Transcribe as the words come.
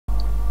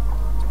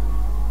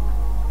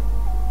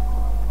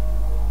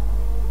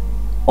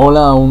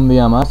Hola, un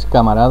día más,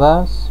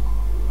 camaradas,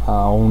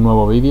 a un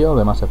nuevo vídeo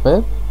de Mass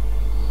Effect.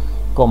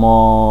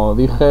 Como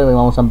dije, hoy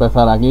vamos a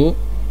empezar aquí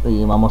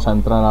y vamos a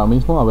entrar ahora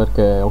mismo a ver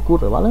qué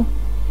ocurre, ¿vale?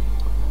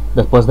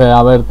 Después de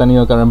haber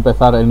tenido que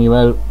empezar el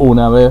nivel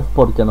una vez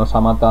porque nos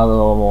ha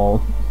matado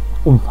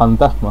un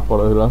fantasma,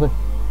 por decirlo así.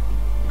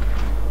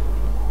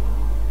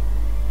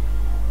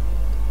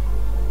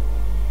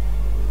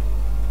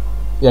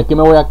 Y aquí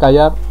me voy a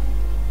callar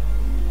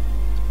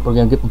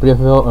porque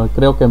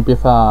creo que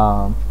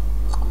empieza a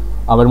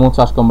haber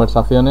muchas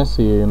conversaciones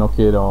y no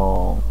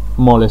quiero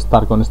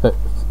molestar con este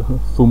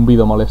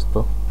zumbido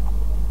molesto.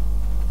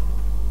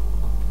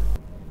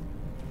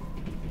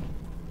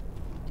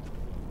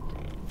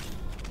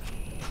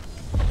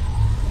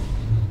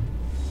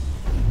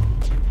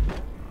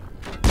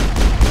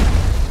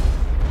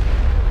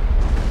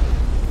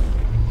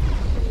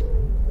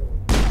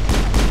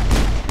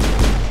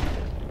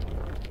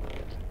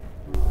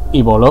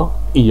 Y voló,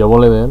 y yo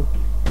volé de él,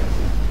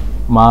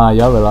 más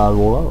allá de la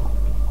albugada.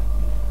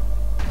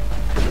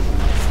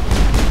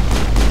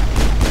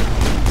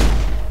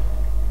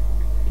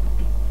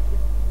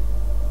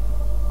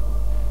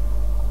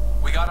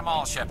 We got them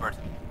all, Shepard.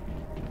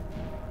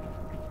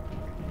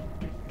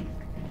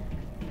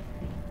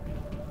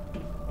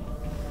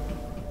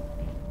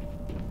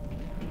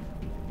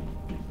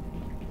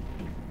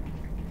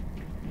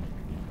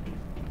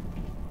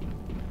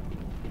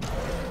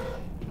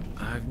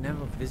 I've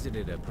never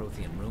visited a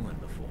Prothean ruin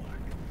before.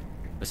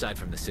 Aside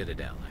from the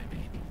Citadel, I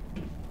mean.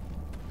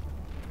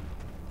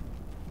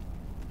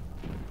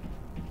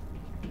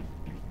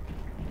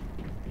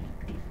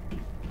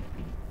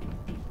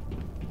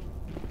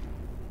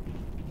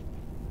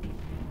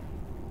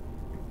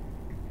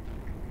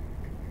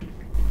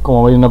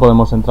 Como veis, no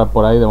podemos entrar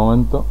por ahí de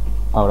momento.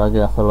 Habrá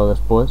que hacerlo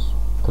después.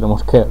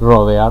 Tenemos que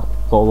rodear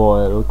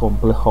todo el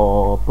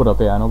complejo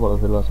proteano, por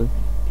decirlo así.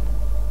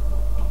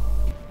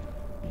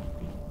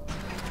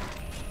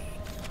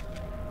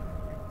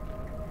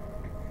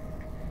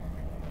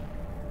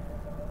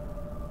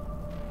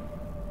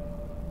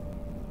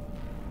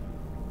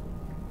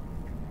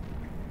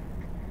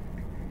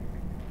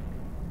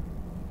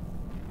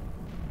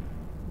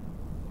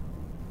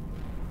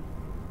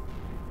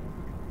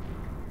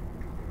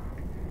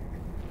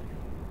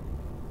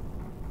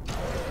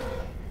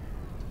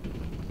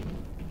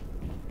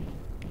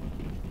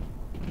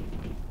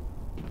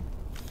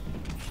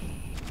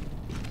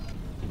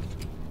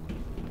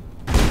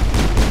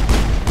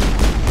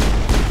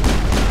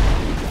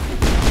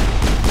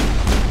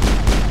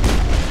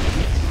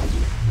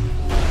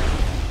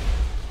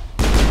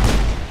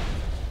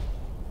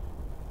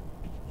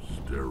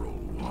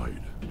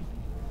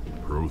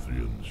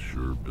 Protheans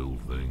sure build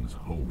things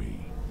homey.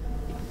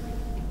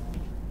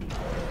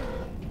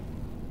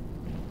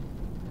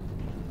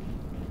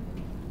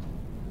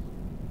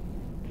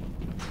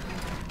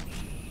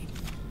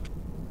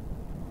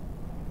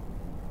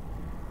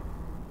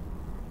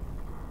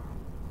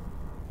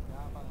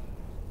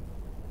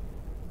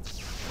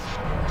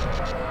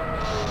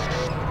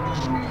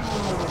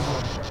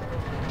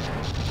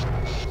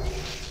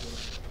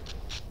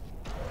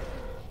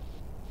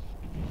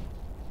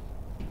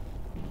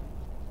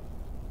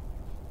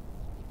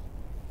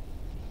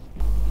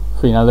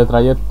 Final de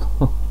trayecto.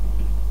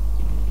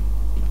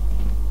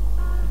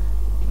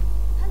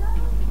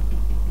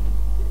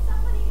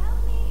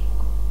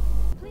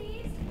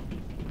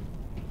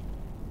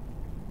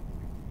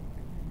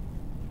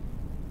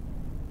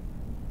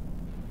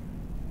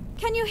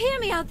 Can you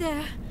hear me out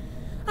there?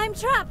 I'm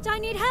trapped. I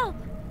need help.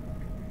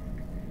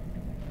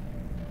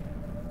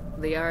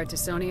 Liara to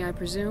Sony, I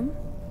presume?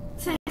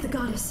 Thank the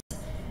goddess.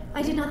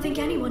 I did not think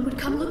anyone would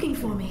come looking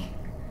for me.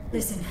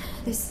 Listen,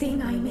 this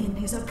thing I'm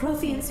in is a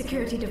Prothean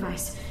security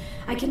device.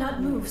 I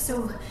cannot move,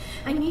 so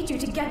I need you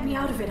to get me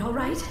out of it, all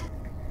right?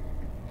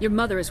 Your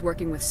mother is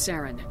working with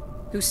Saren.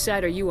 Whose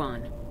side are you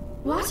on?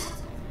 What?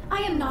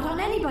 I am not on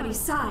anybody's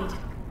side.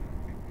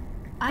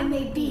 I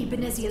may be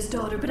Benezia's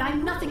daughter, but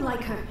I'm nothing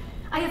like her.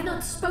 I have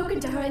not spoken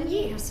to her in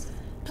years.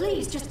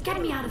 Please, just get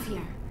me out of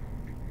here.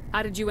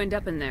 How did you end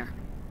up in there?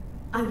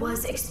 I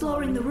was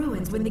exploring the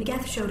ruins when the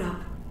Geth showed up,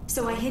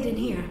 so I hid in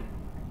here.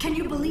 Can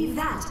you believe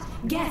that?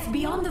 Geth,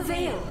 beyond the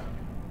veil!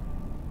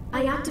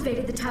 I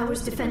activated the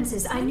tower's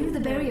defenses. I knew the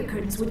barrier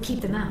curtains would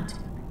keep them out.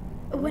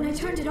 When I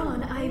turned it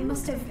on, I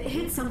must have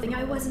hit something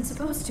I wasn't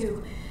supposed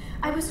to.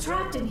 I was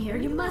trapped in here.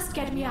 You must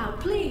get me out,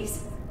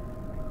 please!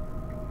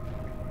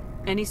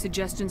 Any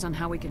suggestions on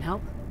how we can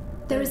help?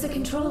 There is a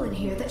control in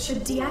here that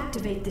should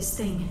deactivate this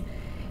thing.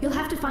 You'll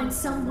have to find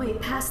some way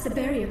past the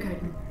barrier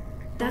curtain.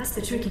 That's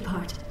the tricky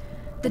part.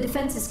 The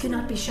defenses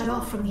cannot be shut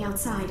off from the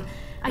outside.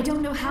 I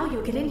don't know how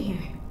you'll get in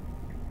here.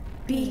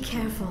 Be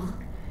careful.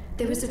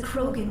 There is a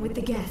Krogan with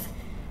the Geth.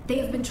 They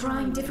have been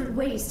trying different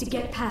ways to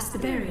get past the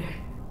barrier.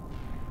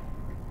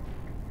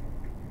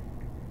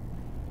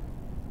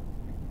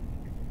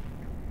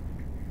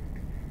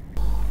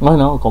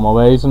 Bueno, como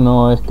veis,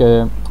 no es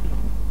que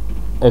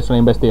es una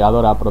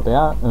investigadora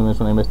protea, es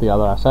una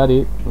investigadora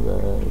Sari,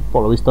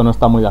 por lo visto no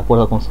está muy de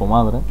acuerdo con su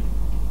madre.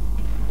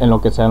 en lo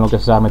que se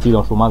ha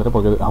metido su madre,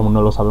 porque aún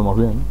no lo sabemos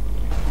bien.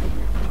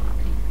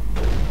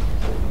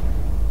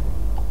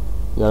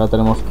 Y ahora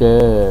tenemos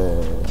que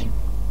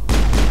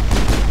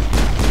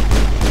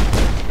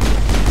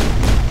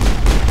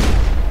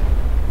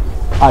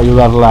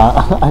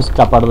ayudarla a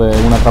escapar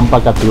de una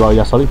trampa que ha activado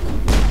ella solita.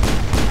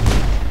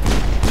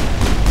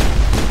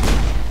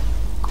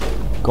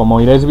 Como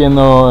iréis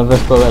viendo el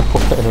resto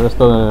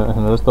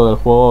del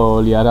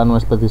juego, Liara no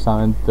es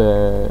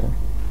precisamente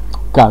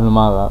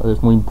calmada,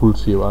 es muy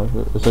impulsiva,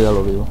 eso ya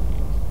lo digo.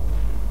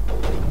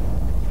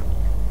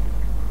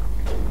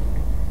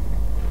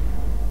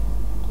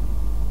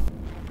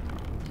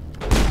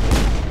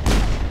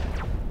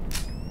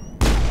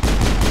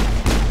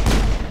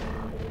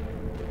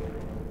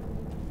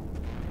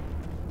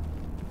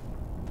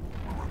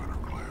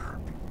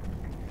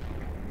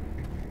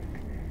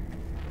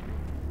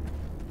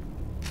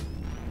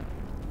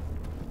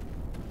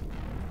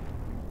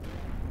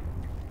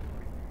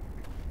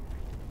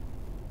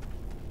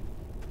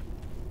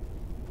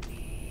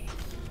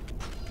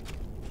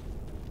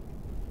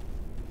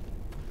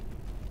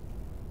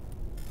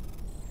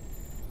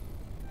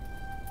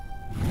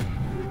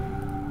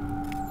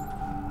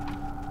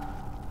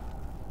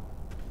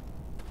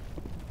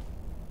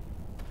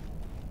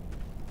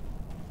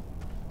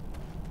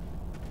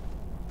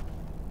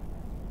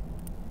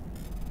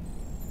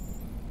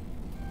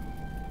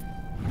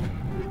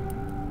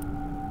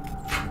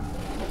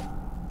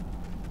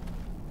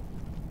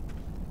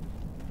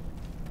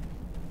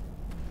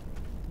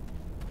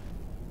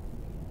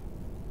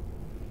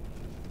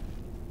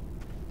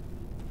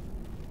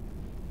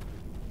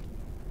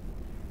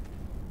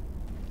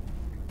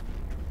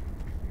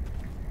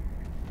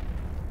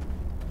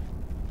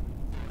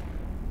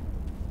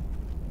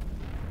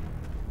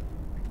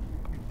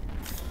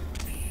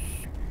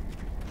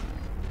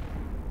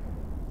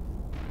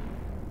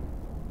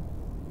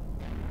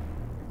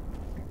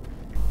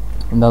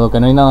 Dado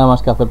que no hay nada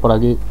más que hacer por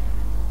aquí,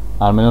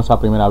 al menos a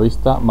primera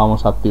vista,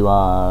 vamos a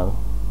activar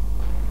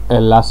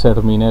el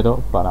láser minero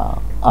para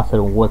hacer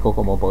un hueco,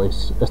 como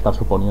podéis estar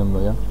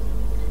suponiendo ya.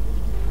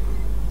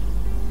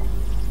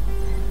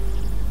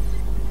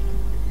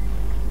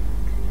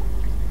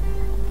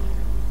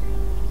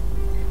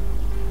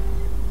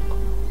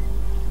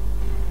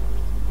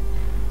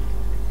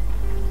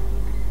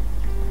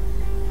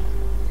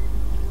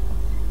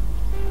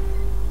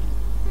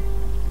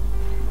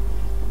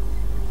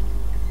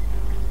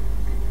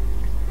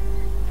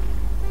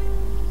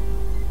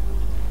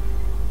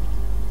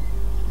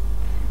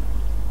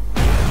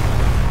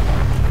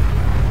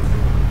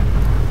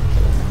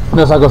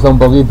 Nos ha costado un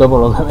poquito,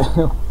 por lo que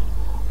veo.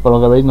 Por lo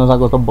que veis, nos ha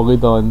costado un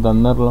poquito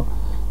entenderlo.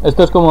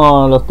 Esto es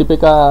como los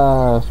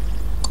típicos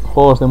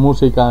juegos de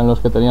música en los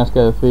que tenías que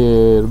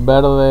decir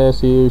verde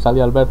si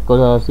salía el verde,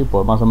 cosas así.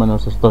 Pues más o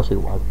menos esto es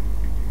igual.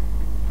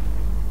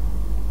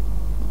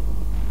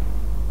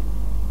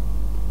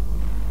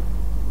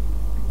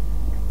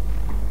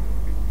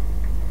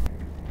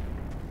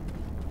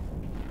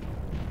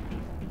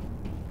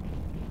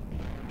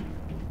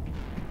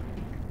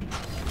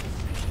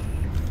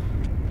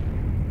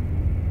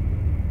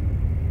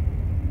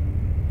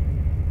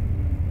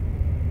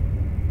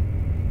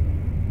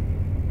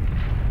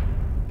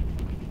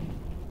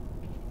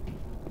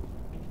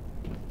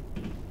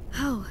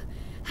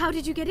 How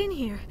did you get in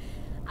here?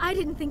 I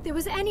didn't think there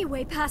was any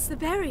way past the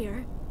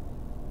barrier.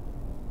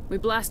 We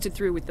blasted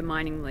through with the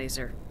mining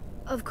laser.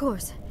 Of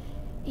course.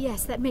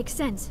 Yes, that makes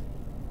sense.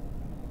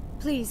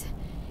 Please,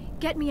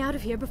 get me out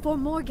of here before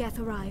more Geth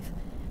arrive.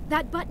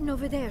 That button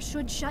over there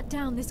should shut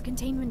down this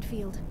containment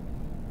field.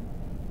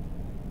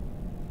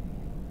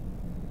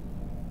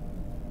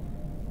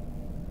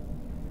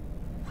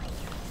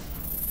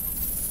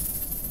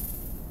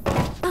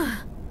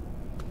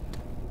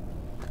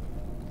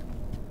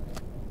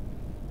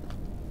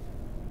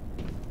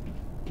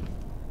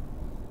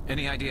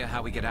 Any idea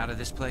how we get out of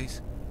this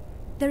place?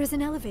 There is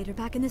an elevator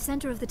back in the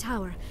center of the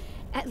tower.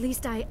 At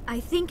least I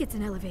think it's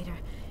an elevator.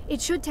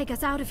 It should take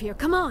us out of here.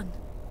 Come on!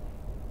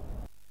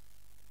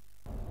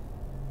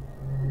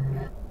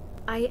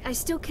 I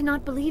still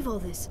cannot believe all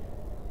this.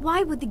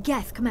 Why would the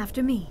Geth come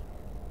after me?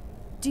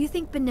 Do you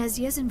think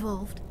Benezia's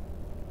involved?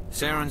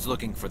 Saren's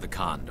looking for the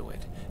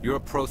conduit. You're a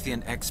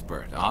Prothean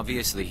expert.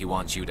 Obviously he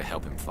wants you to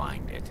help him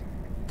find it.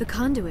 The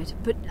conduit?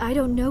 But I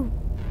don't know...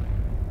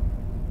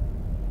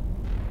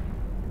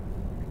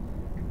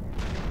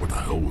 What the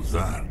hell was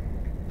that?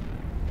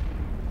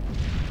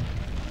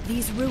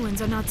 These ruins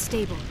are not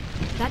stable.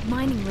 That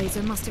mining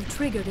laser must have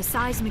triggered a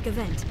seismic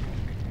event.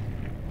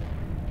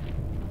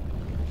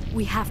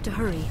 We have to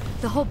hurry.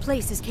 The whole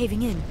place is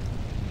caving in.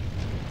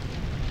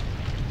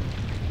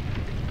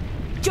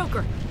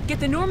 Joker, get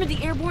the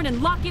Normandy airborne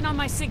and lock in on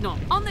my signal.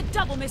 On the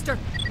double, mister!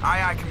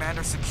 Aye, aye,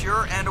 Commander.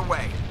 Secure and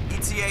away.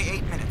 ETA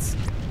 8 minutes.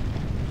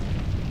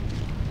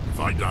 If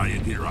I die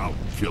in here, I'll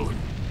kill him.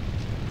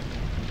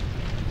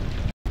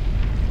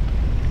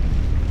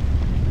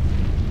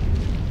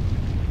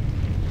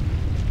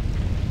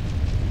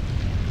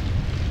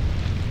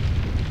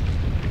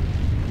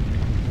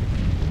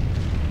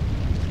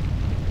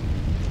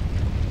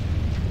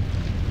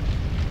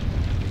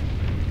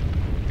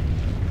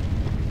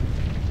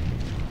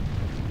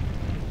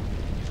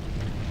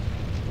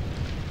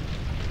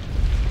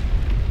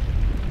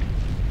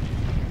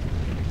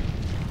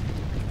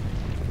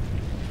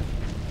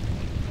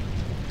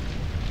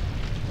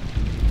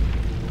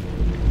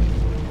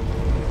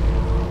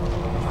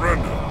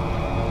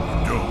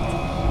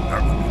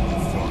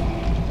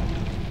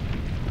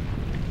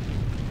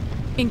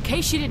 In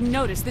case you didn't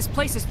notice, this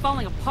place is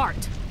falling apart.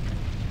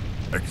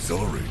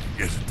 Exhilarating,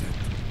 isn't it?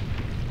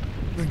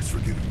 Thanks for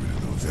getting rid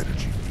of those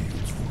energy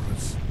fields for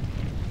us.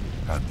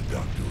 Hand the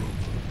doctor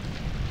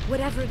over.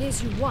 Whatever it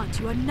is you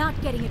want, you are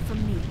not getting it from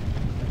me.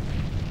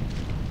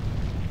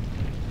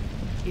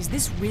 Is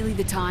this really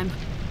the time?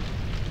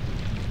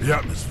 The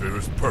atmosphere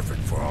is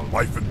perfect for our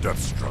life and death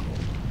struggle.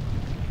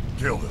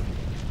 Kill them.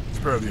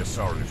 Spare the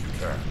Asari if you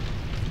can.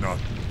 If not,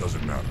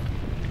 doesn't matter.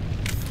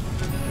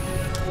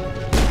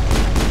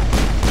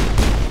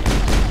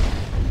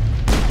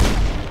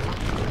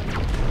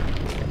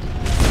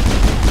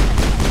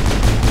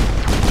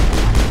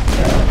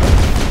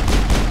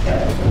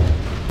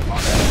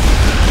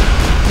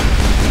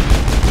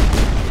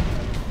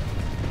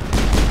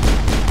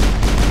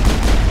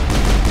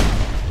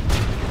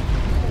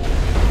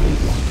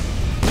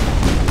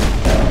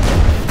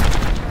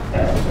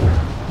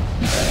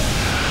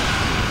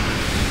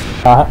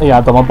 Ah,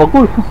 ya, toma por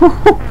culo.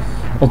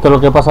 Esto es lo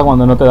que pasa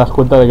cuando no te das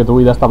cuenta de que tu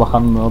vida está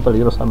bajando, ¿no?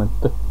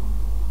 Peligrosamente.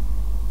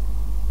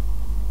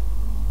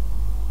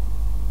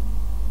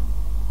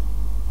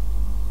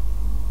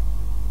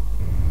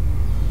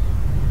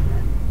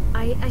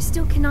 I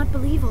still cannot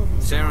believe all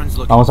this. Saren's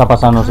looking. Vamos a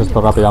pasarnos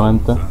esto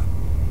rápidamente.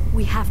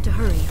 We have to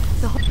hurry.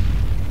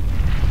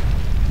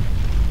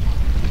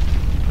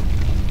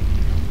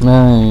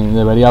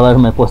 Debería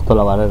haberme puesto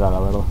la barrera, la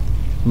verdad.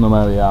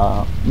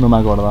 No me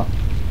acordaba.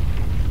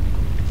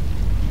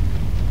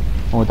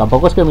 Como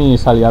tampoco es que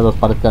mis aliados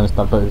parezcan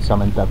estar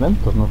precisamente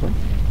atentos, no sé.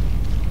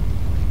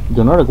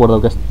 Yo no recuerdo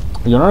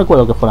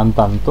que fueran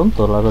tan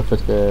tontos las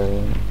veces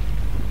que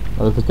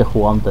he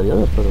jugado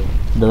anteriores, pero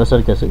debe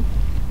ser que sí.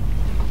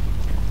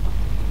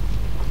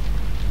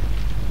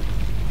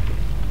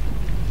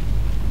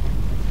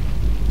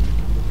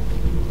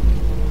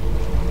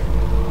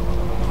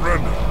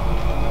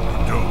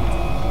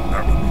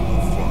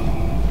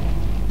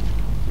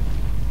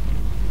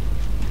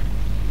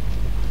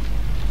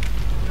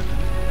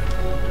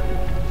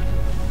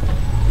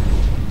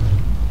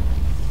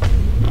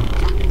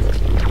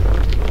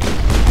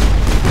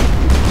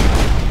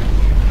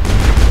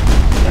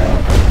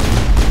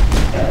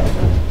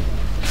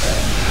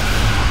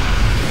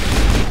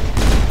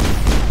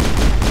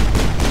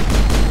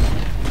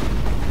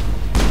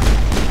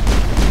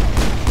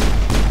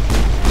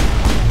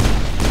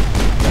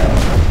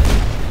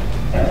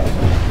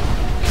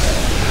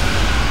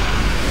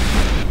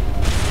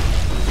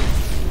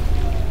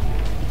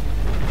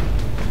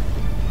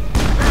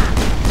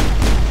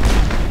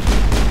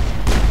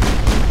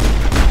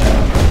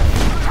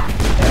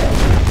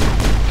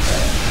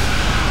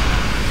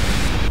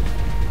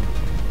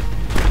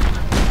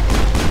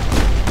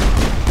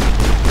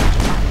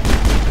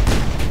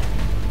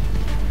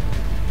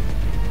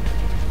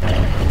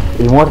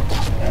 Y muerto.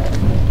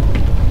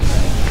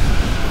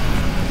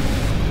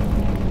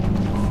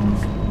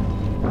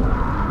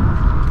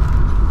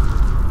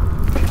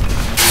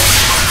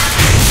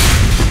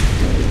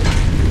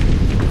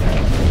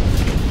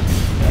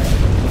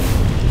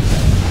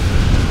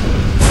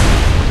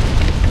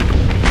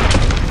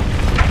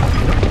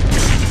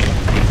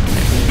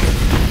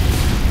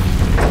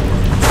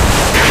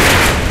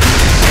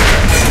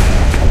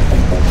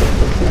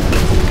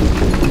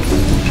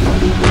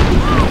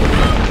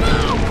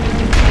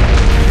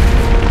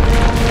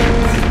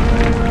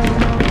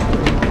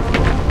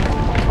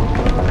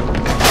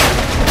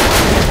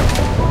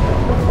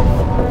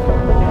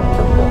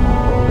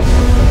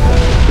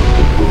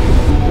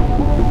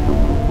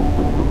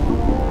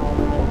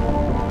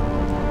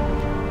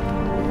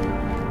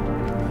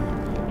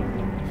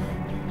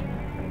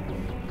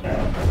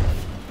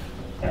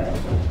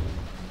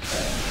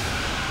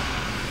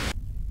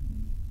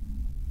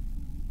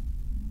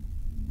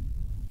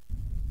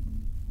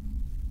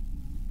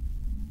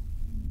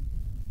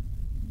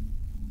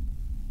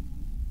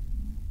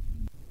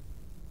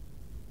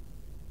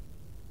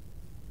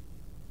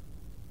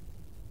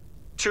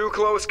 Too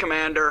close,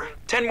 Commander.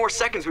 10 more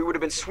seconds we would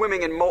have been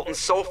swimming in molten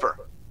sulfur.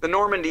 The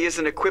Normandy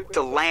isn't equipped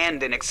to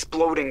land in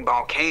exploding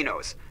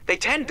volcanoes. They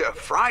tend to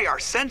fry our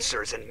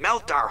sensors and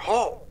melt our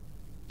hull.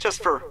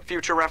 Just for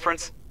future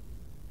reference.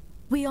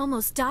 We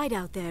almost died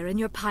out there, and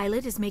your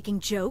pilot is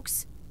making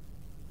jokes?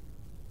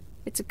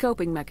 It's a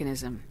coping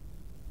mechanism.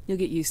 You'll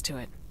get used to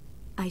it.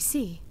 I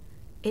see.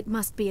 It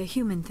must be a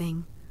human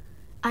thing.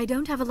 I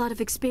don't have a lot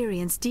of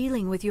experience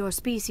dealing with your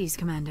species,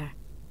 Commander.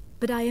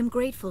 But I am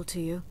grateful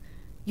to you.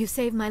 You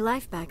saved my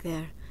life back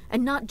there,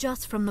 and not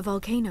just from the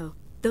volcano.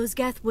 Those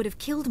Geth would have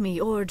killed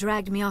me or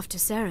dragged me off to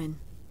Saren.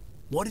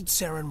 What did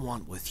Saren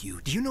want with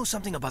you? Do you know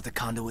something about the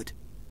conduit?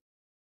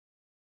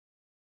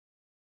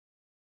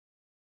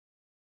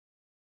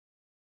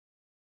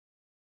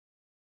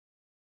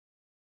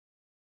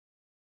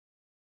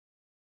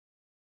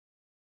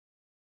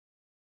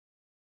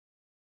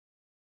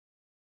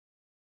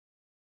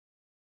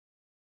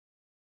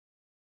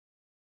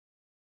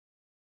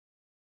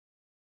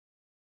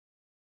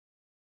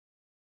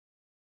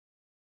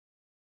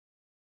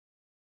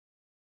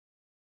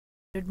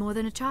 More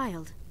than a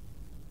child.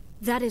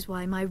 That is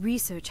why my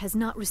research has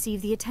not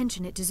received the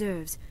attention it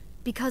deserves.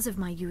 Because of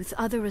my youth,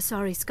 other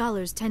Asari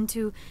scholars tend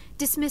to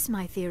dismiss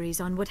my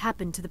theories on what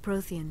happened to the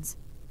Protheans.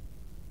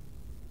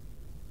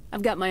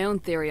 I've got my own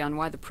theory on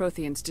why the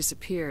Protheans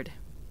disappeared.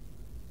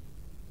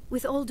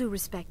 With all due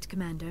respect,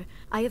 Commander,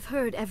 I have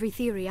heard every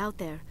theory out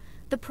there.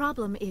 The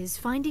problem is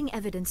finding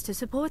evidence to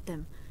support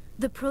them.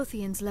 The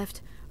Protheans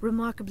left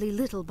remarkably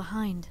little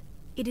behind.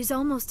 It is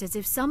almost as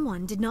if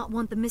someone did not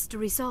want the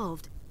mystery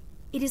solved.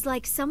 It is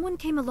like someone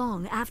came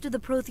along after the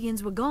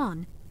Protheans were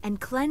gone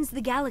and cleansed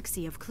the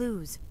galaxy of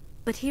clues.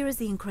 But here is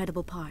the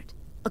incredible part.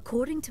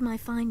 According to my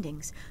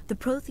findings, the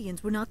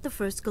Protheans were not the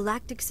first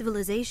galactic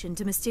civilization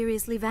to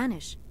mysteriously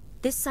vanish.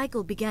 This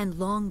cycle began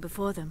long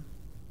before them.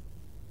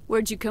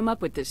 Where'd you come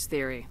up with this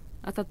theory?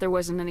 I thought there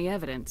wasn't any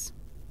evidence.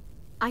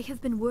 I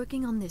have been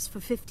working on this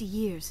for 50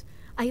 years.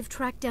 I have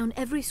tracked down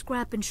every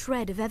scrap and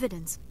shred of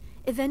evidence.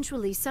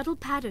 Eventually, subtle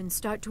patterns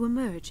start to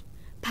emerge,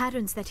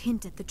 patterns that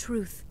hint at the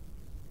truth.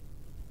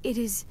 It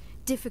is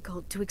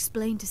difficult to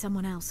explain to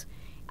someone else.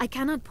 I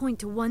cannot point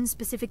to one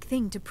specific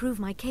thing to prove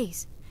my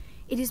case.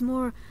 It is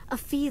more a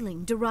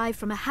feeling derived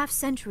from a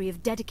half-century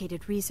of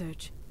dedicated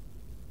research.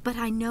 But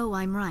I know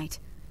I'm right,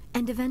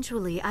 and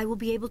eventually I will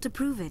be able to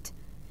prove it.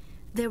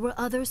 There were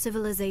other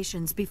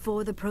civilizations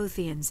before the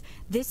Protheans.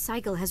 This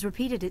cycle has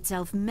repeated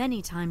itself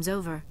many times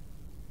over.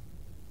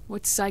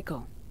 What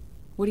cycle?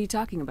 What are you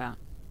talking about?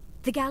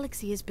 The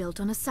galaxy is built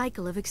on a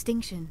cycle of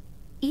extinction.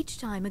 Each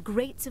time a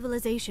great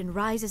civilization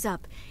rises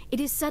up, it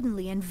is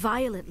suddenly and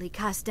violently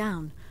cast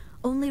down.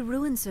 Only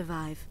ruins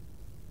survive.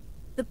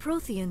 The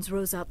Protheans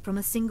rose up from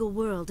a single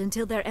world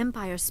until their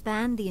empire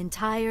spanned the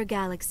entire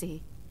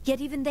galaxy.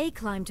 Yet even they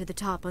climbed to the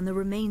top on the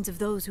remains of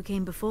those who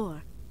came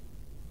before.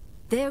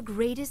 Their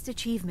greatest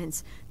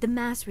achievements, the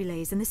mass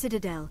relays and the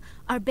Citadel,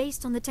 are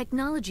based on the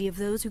technology of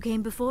those who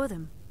came before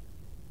them.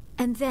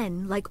 And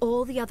then, like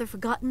all the other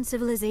forgotten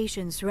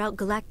civilizations throughout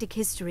galactic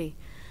history,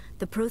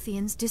 the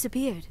Protheans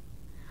disappeared.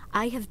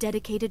 I have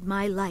dedicated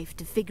my life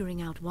to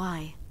figuring out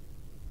why.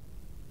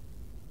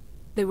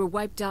 They were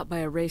wiped out by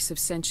a race of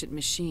sentient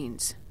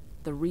machines,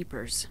 the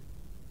Reapers.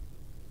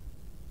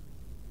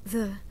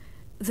 The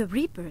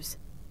Reapers?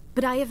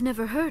 But I have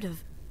never heard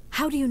of...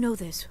 How do you know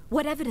this?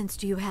 What evidence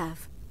do you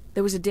have?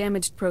 There was a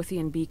damaged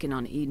Prothean beacon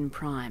on Eden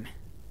Prime.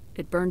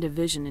 It burned a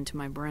vision into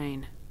my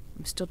brain.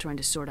 I'm still trying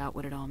to sort out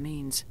what it all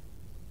means.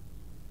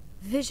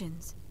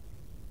 Visions?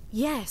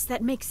 Yes,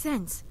 that makes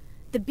sense.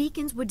 The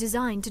beacons were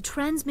designed to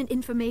transmit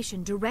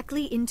information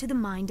directly into the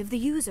mind of the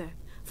user.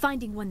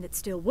 Finding one that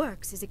still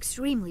works is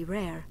extremely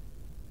rare.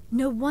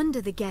 No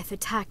wonder the Geth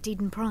attacked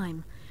Eden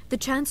Prime. The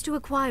chance to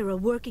acquire a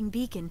working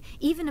beacon,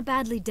 even a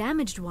badly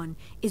damaged one,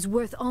 is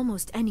worth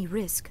almost any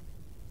risk.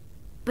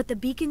 But the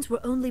beacons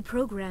were only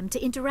programmed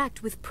to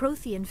interact with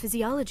Prothean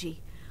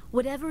physiology.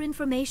 Whatever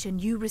information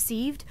you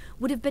received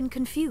would have been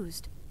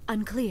confused,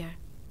 unclear.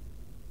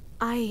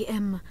 I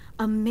am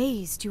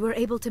amazed you were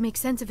able to make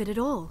sense of it at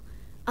all.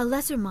 A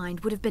lesser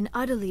mind would have been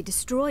utterly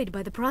destroyed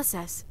by the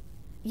process.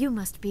 You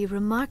must be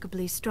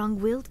remarkably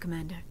strong-willed,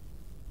 Commander.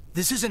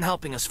 This isn't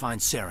helping us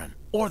find Saren,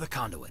 or the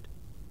conduit.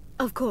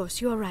 Of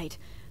course, you're right.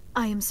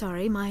 I am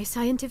sorry, my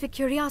scientific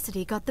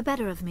curiosity got the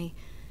better of me.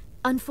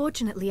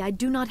 Unfortunately, I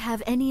do not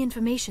have any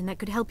information that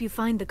could help you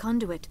find the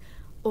conduit,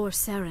 or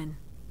Saren.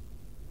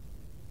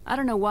 I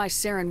don't know why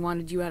Saren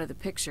wanted you out of the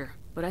picture,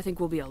 but I think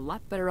we'll be a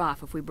lot better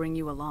off if we bring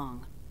you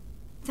along.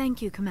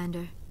 Thank you,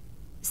 Commander.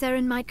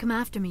 Saren might come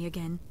after me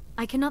again.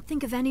 I cannot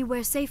think of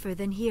anywhere safer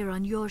than here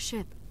on your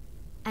ship.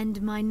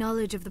 And my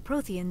knowledge of the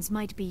Protheans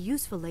might be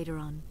useful later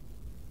on.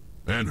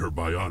 And her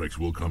biotics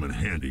will come in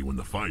handy when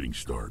the fighting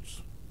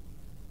starts.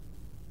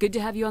 Good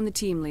to have you on the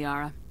team,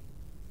 Liara.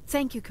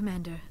 Thank you,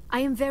 Commander.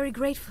 I am very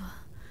grateful.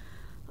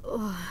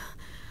 Oh,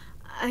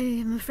 I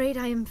am afraid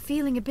I am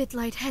feeling a bit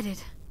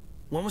lightheaded.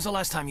 When was the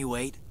last time you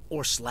ate,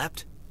 or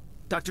slept?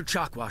 Dr.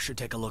 Chakwa should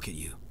take a look at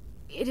you.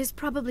 It is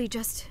probably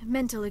just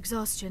mental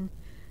exhaustion,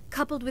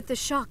 coupled with the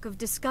shock of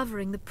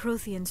discovering the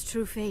Protheans'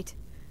 true fate.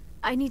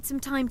 I need some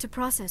time to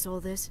process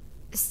all this.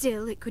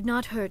 Still, it could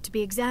not hurt to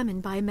be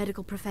examined by a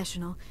medical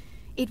professional.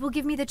 It will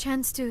give me the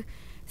chance to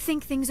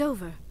think things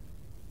over.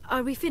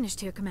 Are we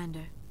finished here,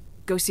 Commander?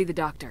 Go see the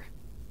doctor.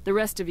 The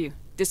rest of you,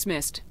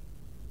 dismissed.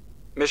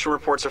 Mission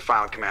reports are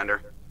filed,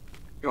 Commander.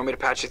 You want me to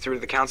patch you through to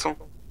the Council?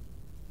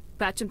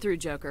 Patch him through,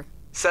 Joker.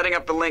 Setting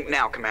up the link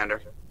now,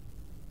 Commander.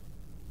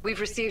 We've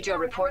received your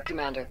report,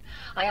 Commander.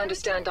 I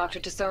understand Dr.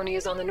 Tassoni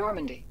is on the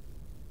Normandy.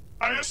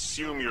 I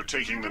assume you're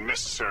taking the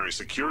necessary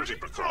security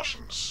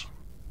precautions.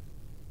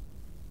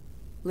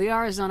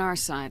 Liara's on our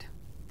side.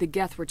 The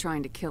Geth were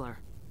trying to kill her.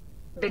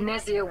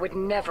 Benezia would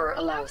never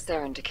allow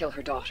Saren to kill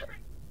her daughter.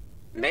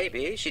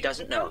 Maybe she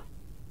doesn't know.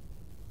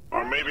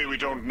 Or maybe we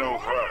don't know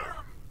her.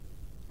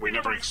 We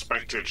never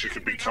expected she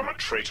could become a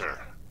traitor.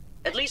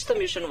 At least the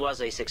mission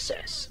was a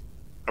success.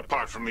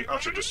 Apart from the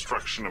utter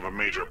destruction of a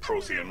major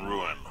Prothean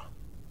ruin.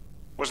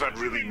 Was that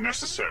really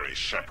necessary,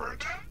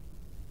 Shepard?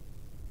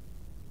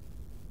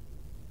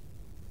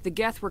 The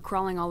Geth were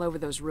crawling all over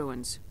those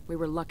ruins. We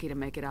were lucky to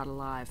make it out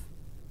alive.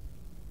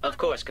 Of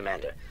course,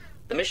 Commander.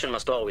 The mission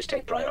must always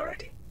take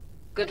priority.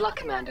 Good luck,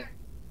 Commander.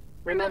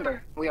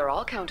 Remember, we are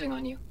all counting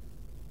on you.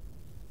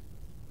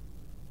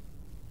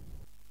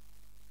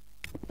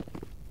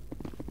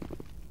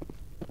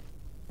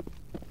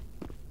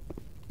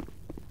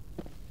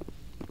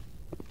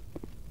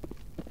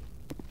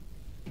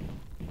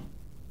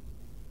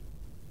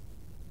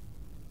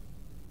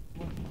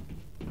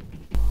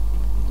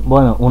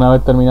 Bueno, una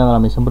vez terminada la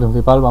misión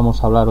principal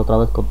vamos a hablar otra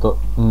vez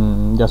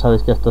con ya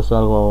sabéis que esto es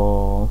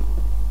algo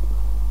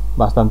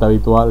bastante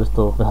habitual,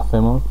 esto que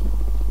hacemos,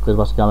 que es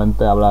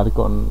básicamente hablar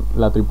con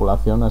la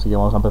tripulación, así que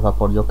vamos a empezar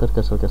por Joker,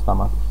 que es el que está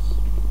más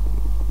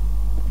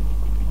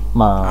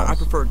I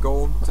prefer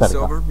gold to cerca.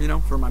 silver, you know,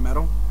 for my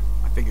medal.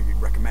 I figured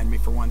you'd recommend me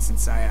for one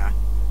since I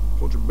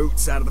pulled your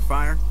boots out of the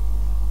fire.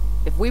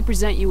 If we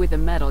present you with a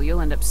medal,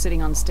 you'll end up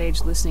sitting on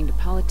stage listening to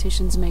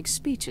politicians make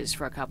speeches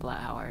for a couple of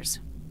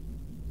hours.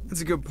 That's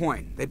a good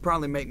point. They'd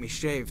probably make me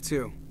shave,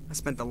 too. I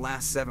spent the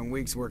last 7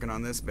 weeks working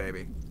on this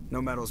baby.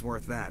 No medal's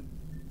worth that.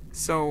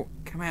 So,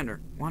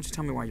 Commander, why don't you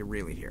tell me why you're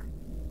really here?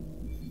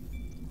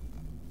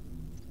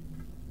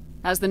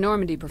 How's the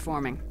Normandy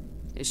performing?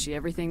 Is she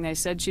everything they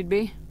said she'd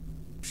be?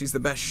 She's the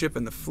best ship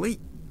in the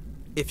fleet.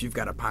 If you've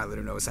got a pilot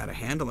who knows how to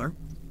handle her.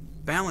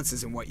 Balance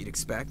isn't what you'd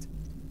expect.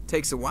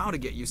 Takes a while to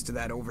get used to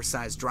that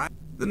oversized drive.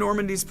 The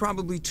Normandy's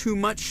probably too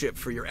much ship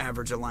for your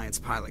average Alliance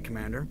pilot,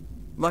 Commander.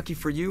 Lucky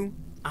for you,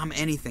 I'm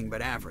anything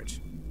but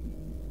average.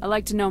 I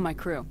like to know my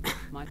crew.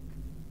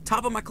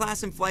 Top of my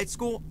class in flight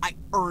school, I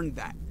earned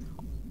that.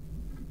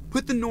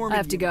 Put the Normandy... I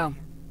have to go.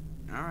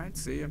 Alright,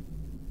 see ya.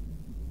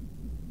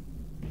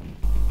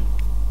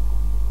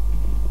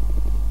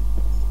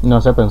 No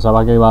sé,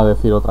 pensaba que iba a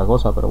decir otra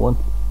cosa, pero bueno.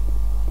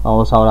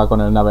 Vamos ahora con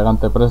el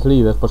navegante Presley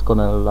y después con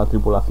la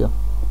tripulación.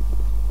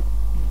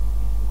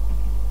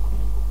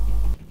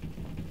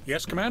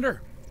 Yes,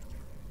 Commander?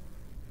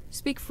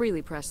 Speak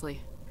freely,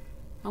 Presley.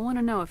 I want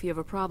to know if you have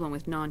a problem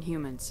with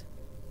non-humans.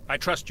 I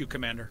trust you,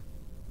 Commander.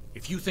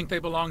 If you think they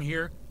belong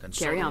here, then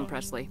so... Carry on,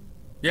 Presley.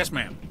 Yes,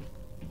 ma'am.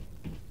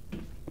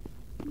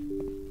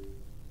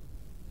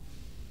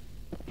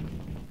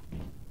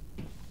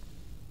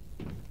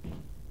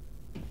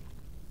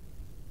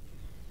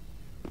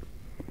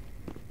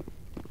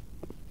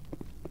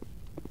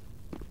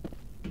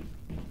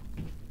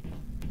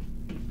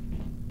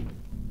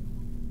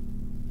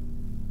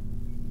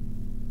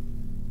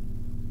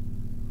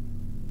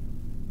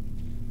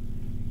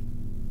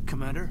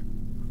 Commander,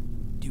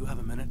 do you have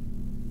a minute?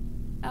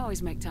 I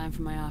always make time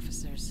for my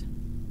officers.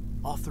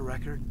 Off the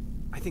record,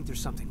 I think there's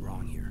something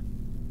wrong here.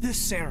 This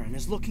Saren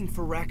is looking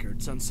for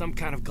records on some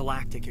kind of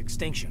galactic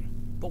extinction,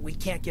 but we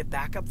can't get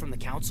backup from the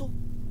Council?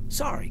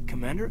 Sorry,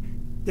 Commander.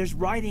 There's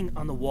writing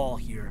on the wall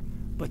here,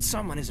 but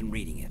someone isn't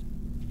reading it.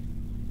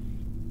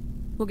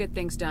 We'll get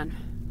things done.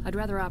 I'd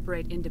rather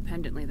operate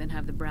independently than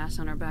have the brass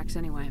on our backs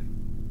anyway.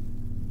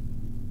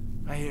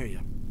 I hear you.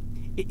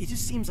 It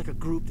just seems like a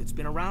group that's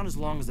been around as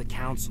long as the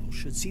Council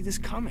should see this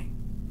coming.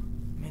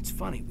 I mean, it's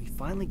funny, we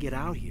finally get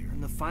out here,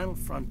 and the final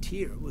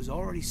frontier was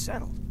already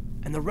settled.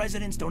 And the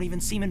residents don't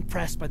even seem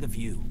impressed by the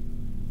view.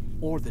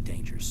 Or the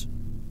dangers.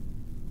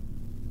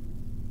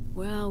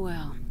 Well,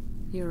 well.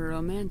 You're a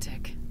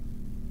romantic.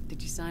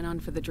 Did you sign on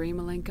for the dream,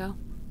 Malenko?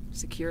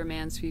 Secure a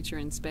man's future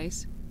in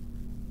space?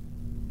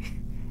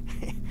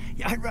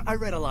 Yeah, I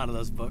read a lot of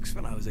those books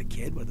when I was a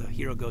kid, where the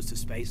hero goes to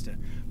space to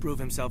prove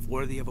himself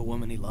worthy of a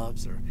woman he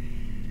loves, or,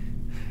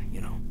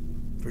 you know,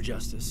 for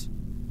justice.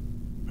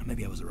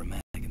 Maybe I was a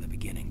romantic in the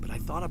beginning, but I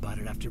thought about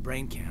it after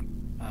brain camp.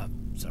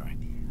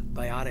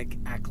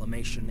 Biotic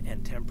acclimation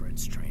and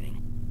temperance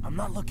training. I'm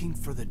not looking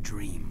for the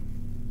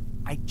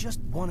dream. I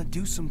just want to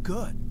do some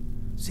good.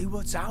 See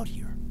what's out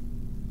here.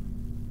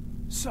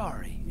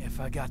 Sorry if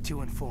I got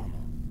too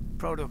informal.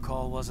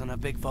 Protocol wasn't a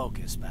big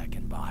focus back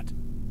in Bot.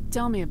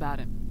 Tell me about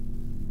it.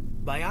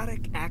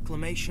 Biotic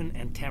acclimation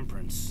and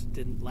temperance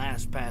didn't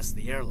last past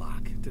the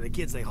airlock. To the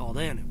kids they hauled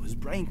in, it was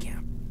brain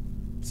camp.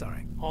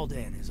 Sorry, hauled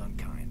in is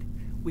unkind.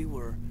 We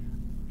were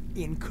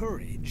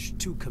encouraged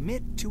to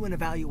commit to an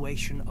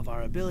evaluation of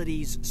our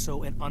abilities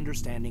so an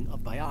understanding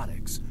of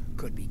biotics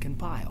could be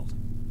compiled.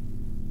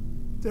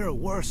 There are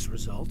worse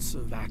results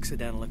of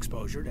accidental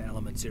exposure to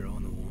element 0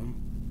 in the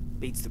womb.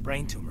 Beats the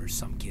brain tumors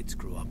some kids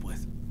grew up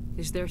with.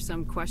 Is there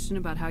some question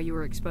about how you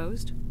were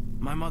exposed?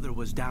 My mother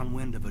was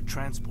downwind of a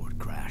transport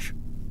crash.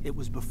 It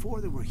was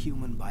before there were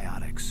human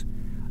biotics,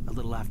 a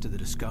little after the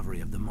discovery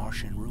of the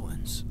Martian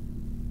ruins.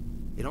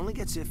 It only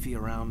gets iffy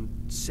around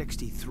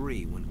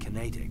 63 when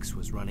kinetics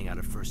was running out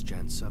of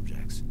first-gen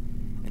subjects.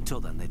 Until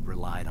then, they'd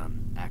relied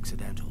on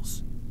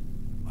accidentals.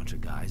 Bunch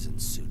of guys in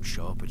suits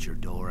show up at your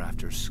door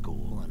after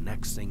school, and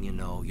next thing you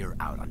know, you're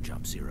out on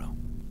Jump Zero.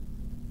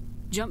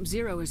 Jump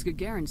Zero is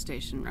Gagarin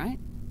Station, right?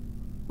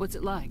 What's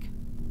it like?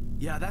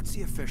 Yeah, that's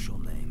the official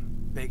name.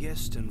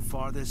 Biggest and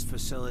farthest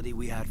facility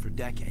we had for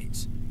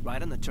decades.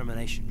 Right on the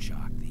termination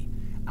shock, the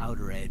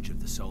outer edge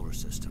of the solar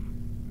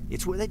system.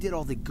 It's where they did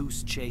all the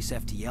Goose Chase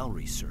FTL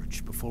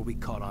research before we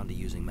caught on to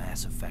using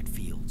mass effect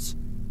fields.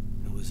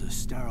 It was a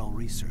sterile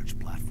research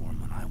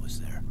platform when I was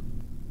there.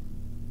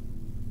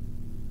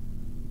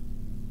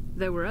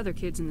 There were other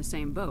kids in the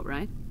same boat,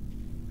 right?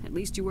 At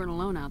least you weren't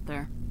alone out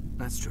there.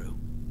 That's true.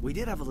 We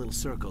did have a little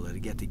circle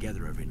that'd get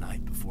together every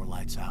night before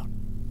lights out.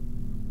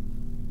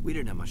 We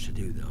didn't have much to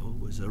do, though. It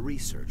was a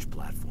research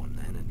platform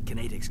then, and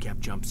kinetics kept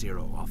Jump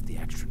Zero off the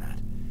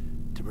extranet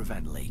to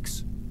prevent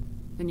leaks.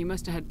 Then you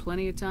must have had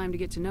plenty of time to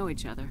get to know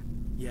each other.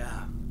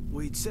 Yeah,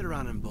 we'd sit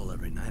around and bull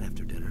every night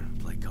after dinner,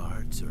 play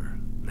cards, or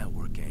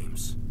network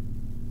games.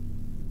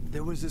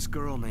 There was this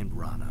girl named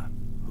Rana,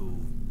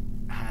 who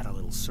had a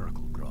little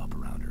circle grow up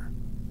around her.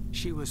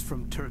 She was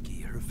from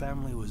Turkey. Her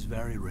family was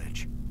very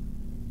rich.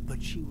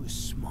 But she was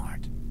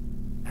smart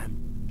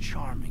and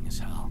charming as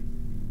hell.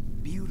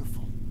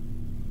 Beautiful,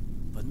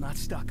 but not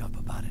stuck up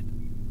about it.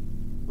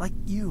 Like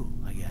you,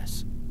 I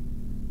guess.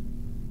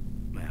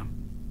 Ma'am?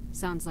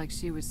 Sounds like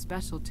she was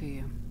special to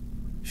you.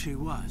 She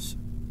was.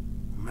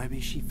 Maybe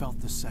she felt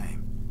the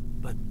same.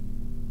 But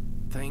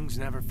things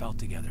never felt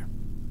together.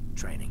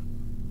 Training,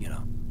 you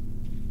know.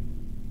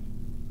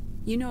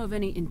 You know of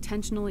any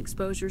intentional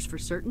exposures for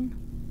certain?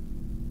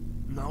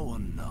 No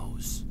one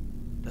knows.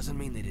 Doesn't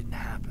mean they didn't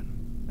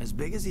happen. As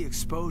big as the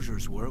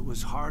exposures were, it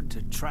was hard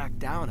to track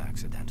down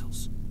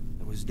accidentals.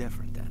 It was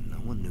different then. No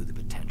one knew the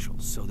potential,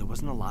 so there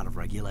wasn't a lot of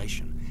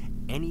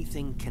regulation.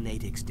 Anything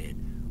Kinetics did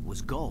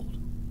was gold.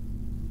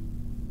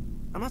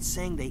 I'm not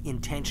saying they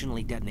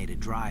intentionally detonated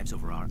drives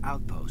over our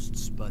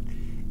outposts, but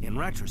in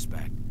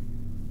retrospect,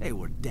 they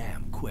were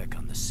damn quick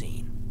on the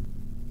scene.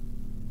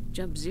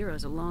 Jump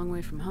Zero's a long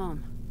way from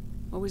home.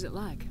 What was it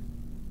like?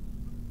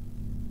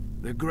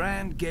 The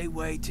grand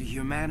gateway to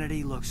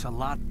humanity looks a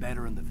lot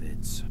better in the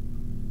vids.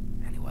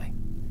 Anyway,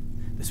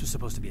 this was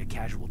supposed to be a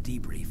casual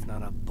debrief,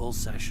 not a bull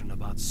session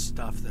about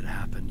stuff that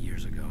happened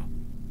years ago.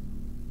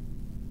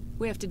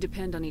 We have to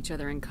depend on each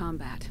other in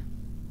combat.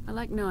 I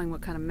like knowing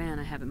what kind of man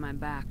I have at my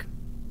back.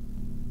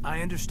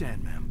 I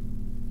understand,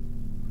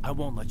 ma'am. I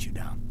won't let you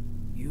down.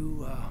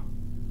 You,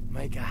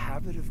 make a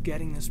habit of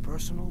getting this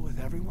personal with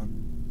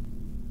everyone?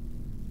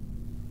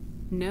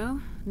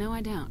 No,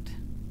 I don't.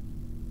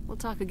 We'll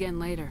talk again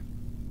later.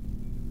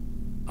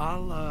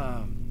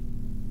 I'll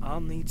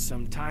need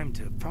some time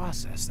to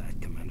process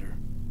that, Commander.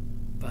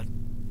 But,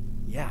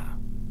 yeah,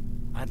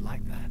 I'd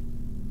like that.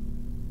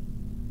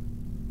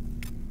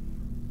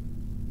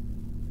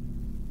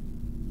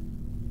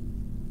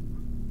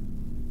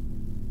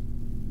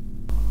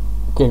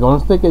 Que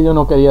conste que yo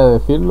no quería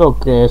decir lo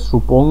que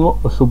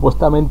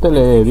supuestamente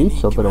le he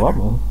dicho, pero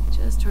vamos.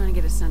 Just trying to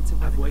get a sense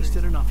of I've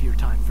wasted enough of your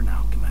time for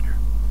now, Commander.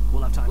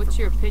 We'll have time What's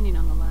your opinion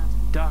on the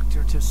last?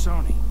 Dr.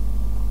 Tassoni.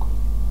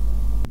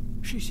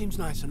 She seems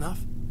nice enough.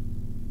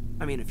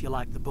 I mean, if you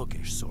like the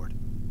bookish sort.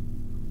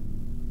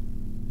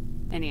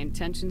 Any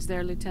intentions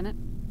there, Lieutenant?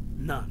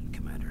 None,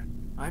 Commander.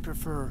 I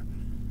prefer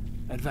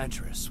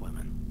adventurous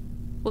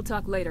women. We'll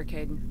talk later,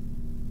 Caden.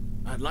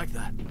 I'd like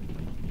that.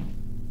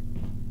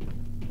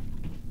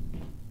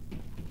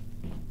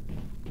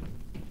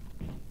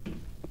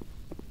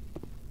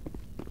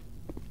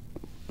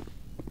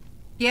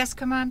 Yes,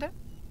 Commander?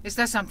 Is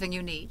there something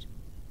you need?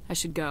 I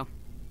should go.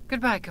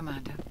 Goodbye,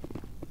 Commander.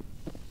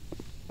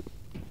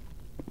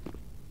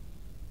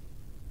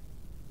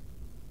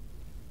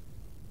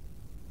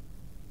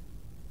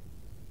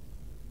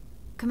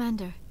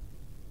 Commander,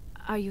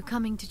 are you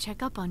coming to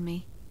check up on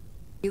me?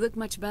 You look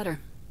much better.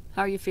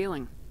 How are you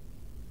feeling?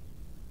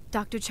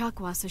 Dr.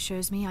 Chakwas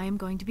assures me I am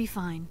going to be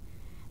fine.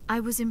 I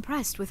was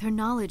impressed with her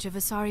knowledge of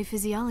Asari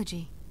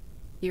physiology.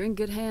 You're in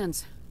good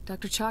hands.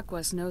 Dr.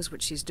 Chakwas knows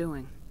what she's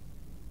doing.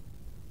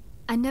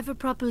 I never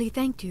properly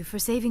thanked you for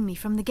saving me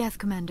from the Geth,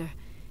 Commander.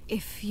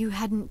 If you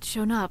hadn't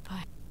shown up,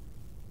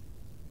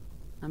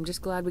 I'm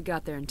just glad we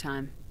got there in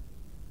time.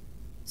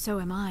 So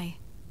am I.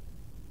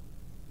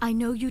 I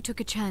know you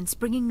took a chance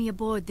bringing me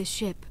aboard this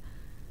ship.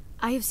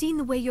 I have seen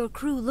the way your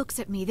crew looks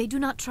at me. They do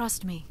not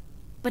trust me.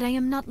 But I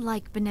am not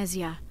like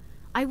Benezia.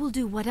 I will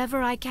do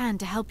whatever I can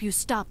to help you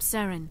stop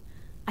Saren.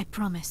 I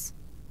promise.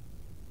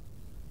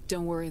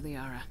 Don't worry,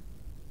 Liara.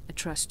 I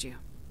trust you.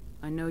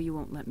 I know you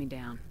won't let me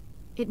down.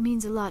 It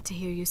means a lot to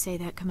hear you say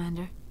that,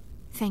 Commander.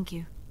 Thank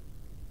you.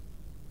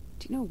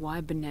 Do you know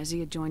why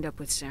Benezia joined up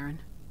with Saren?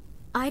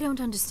 I don't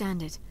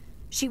understand it.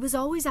 She was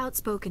always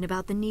outspoken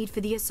about the need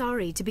for the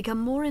Asari to become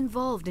more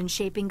involved in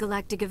shaping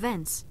galactic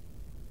events.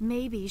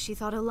 Maybe she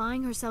thought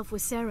allying herself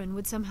with Saren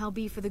would somehow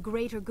be for the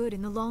greater good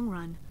in the long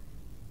run.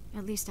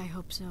 At least I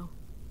hope so.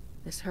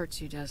 This hurts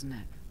you, doesn't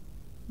it?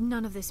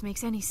 None of this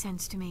makes any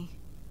sense to me.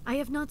 I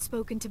have not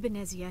spoken to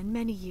Benezia in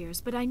many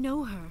years, but I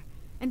know her,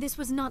 and this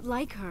was not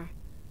like her.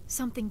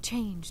 Something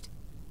changed.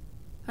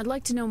 I'd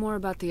like to know more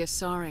about the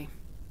Asari.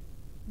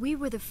 We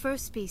were the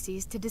first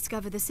species to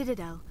discover the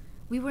Citadel.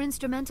 We were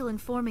instrumental in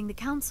forming the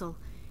Council,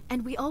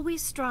 and we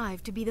always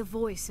strive to be the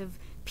voice of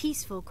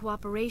peaceful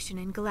cooperation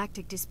in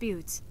galactic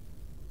disputes.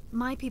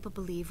 My people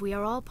believe we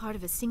are all part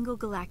of a single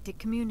galactic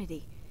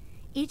community.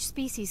 Each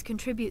species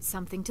contributes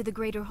something to the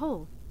greater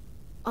whole.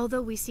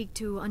 Although we seek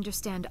to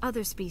understand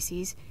other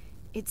species,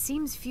 it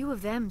seems few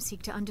of them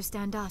seek to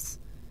understand us.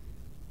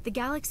 The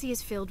galaxy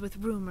is filled with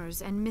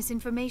rumors and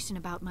misinformation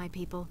about my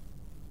people.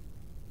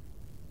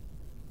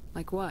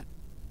 Like what?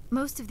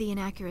 Most of the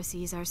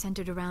inaccuracies are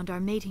centered around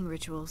our mating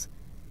rituals.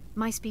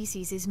 My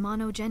species is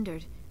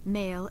monogendered.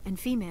 Male and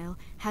female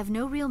have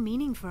no real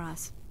meaning for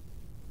us.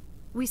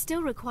 We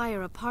still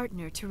require a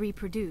partner to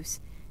reproduce.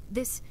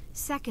 This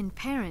second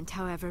parent,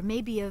 however,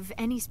 may be of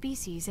any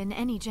species and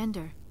any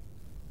gender.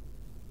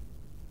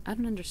 I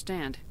don't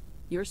understand.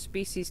 Your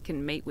species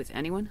can mate with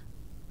anyone?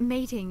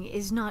 Mating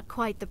is not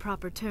quite the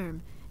proper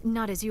term.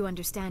 Not as you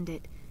understand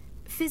it.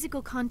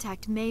 Physical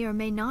contact may or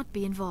may not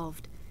be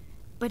involved,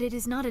 but it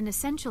is not an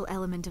essential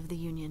element of the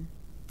union.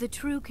 The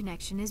true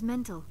connection is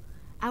mental.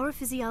 Our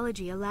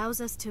physiology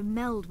allows us to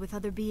meld with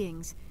other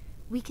beings.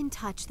 We can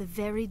touch the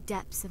very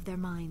depths of their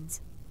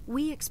minds.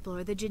 We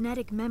explore the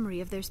genetic memory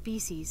of their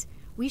species.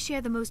 We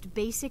share the most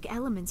basic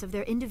elements of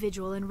their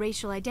individual and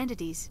racial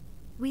identities.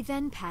 We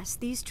then pass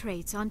these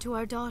traits on to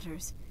our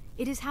daughters.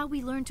 It is how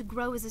we learn to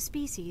grow as a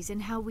species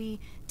and how we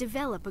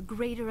develop a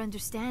greater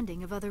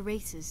understanding of other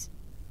races.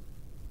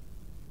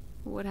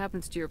 What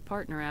happens to your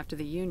partner after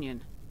the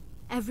union?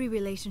 Every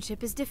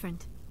relationship is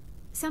different.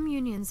 Some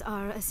unions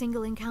are a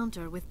single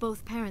encounter with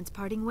both parents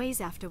parting ways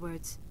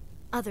afterwards.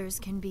 Others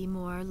can be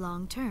more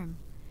long-term.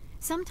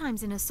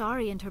 Sometimes an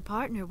Asari and her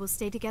partner will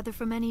stay together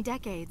for many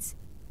decades.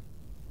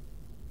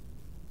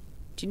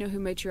 Do you know who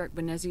Matriarch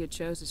Benezia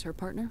chose as her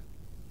partner?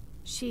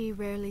 She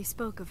rarely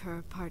spoke of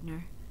her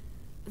partner.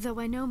 Though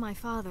I know my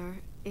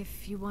father,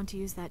 if you want to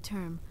use that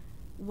term,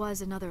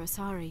 was another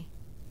Asari.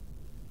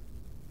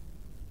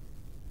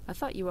 I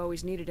thought you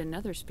always needed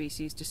another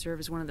species to serve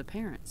as one of the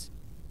parents.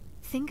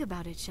 Think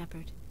about it,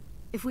 Shepard.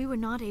 If we were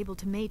not able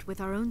to mate with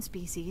our own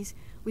species,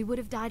 we would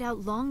have died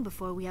out long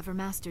before we ever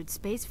mastered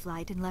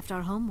spaceflight and left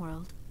our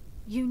homeworld.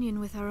 Union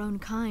with our own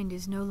kind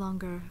is no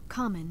longer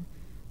common,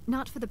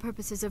 not for the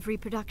purposes of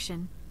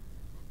reproduction.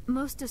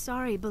 Most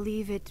Asari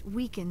believe it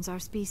weakens our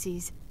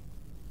species.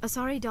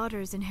 Asari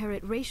daughters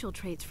inherit racial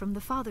traits from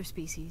the father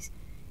species.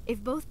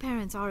 If both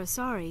parents are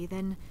Asari,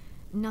 then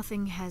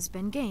nothing has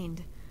been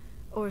gained,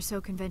 or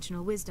so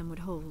conventional wisdom would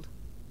hold.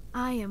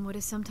 I am what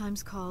is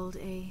sometimes called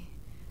a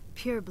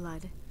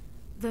pureblood.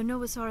 Though no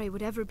Asari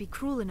would ever be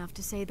cruel enough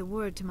to say the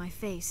word to my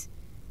face,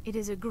 it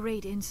is a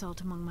great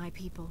insult among my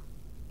people.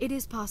 It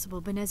is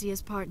possible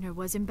Benezia's partner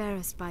was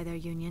embarrassed by their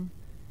union.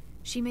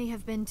 She may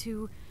have been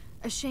too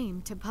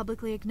ashamed to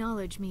publicly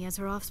acknowledge me as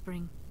her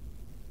offspring.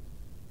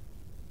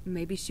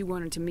 Maybe she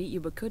wanted to meet you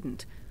but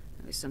couldn't.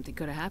 Something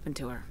could have happened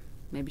to her.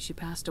 Maybe she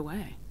passed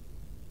away.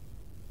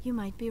 You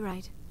might be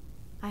right.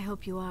 I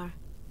hope you are.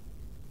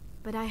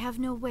 But I have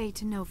no way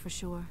to know for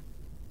sure.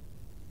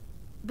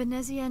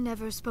 Benezia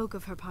never spoke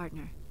of her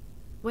partner.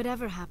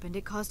 Whatever happened,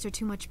 it caused her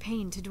too much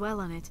pain to dwell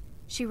on it.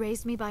 She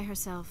raised me by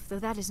herself, though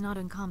that is not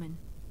uncommon.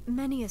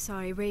 Many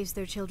Asari raise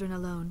their children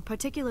alone,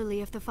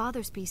 particularly if the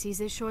father species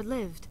is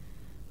short-lived.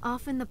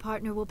 Often the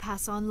partner will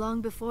pass on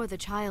long before the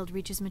child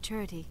reaches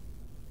maturity.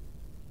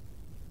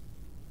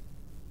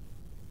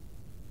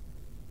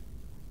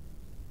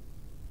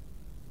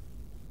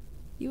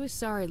 You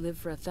Asari live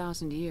for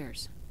 1,000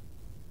 years.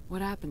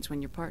 What happens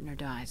when your partner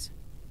dies?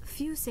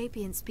 Few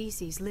sapient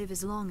species live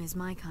as long as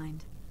my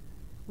kind.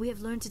 We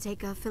have learned to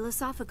take a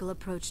philosophical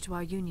approach to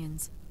our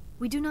unions.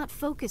 We do not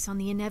focus on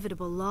the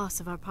inevitable loss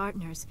of our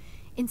partners.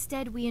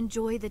 Instead, we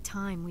enjoy the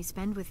time we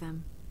spend with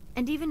them.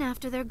 And even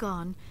after they're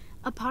gone,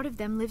 a part of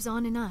them lives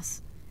on in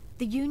us.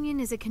 The union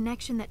is a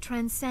connection that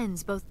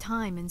transcends both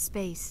time and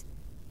space.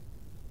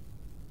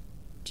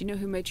 Do you know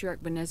who Matriarch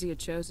Benezia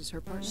chose as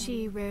her partner?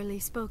 She rarely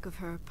spoke of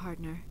her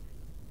partner.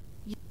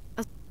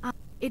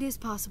 It is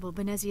possible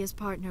Benezia's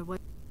partner was...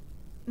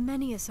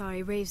 Many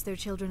Asari raise their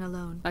children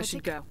alone. I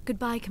should go.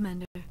 Goodbye,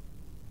 Commander.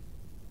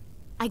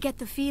 I get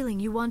the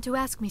feeling you want to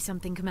ask me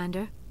something,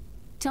 Commander.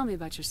 Tell me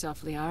about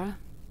yourself, Liara.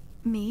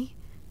 Me?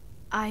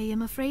 I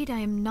am afraid I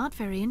am not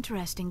very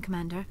interesting,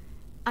 Commander.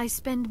 I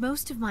spend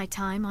most of my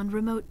time on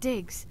remote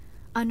digs,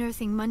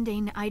 unearthing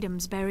mundane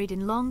items buried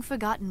in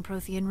long-forgotten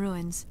Prothean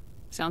ruins.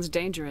 Sounds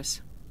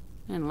dangerous.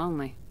 And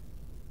lonely.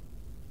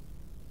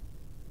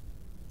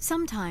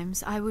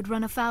 Sometimes I would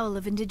run afoul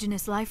of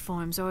indigenous life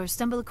forms or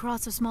stumble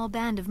across a small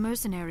band of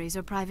mercenaries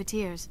or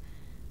privateers,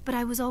 but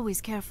I was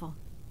always careful.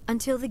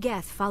 Until the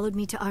Geth followed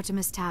me to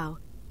Artemis Tau,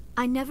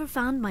 I never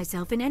found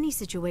myself in any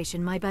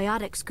situation my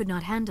biotics could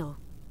not handle.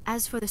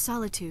 As for the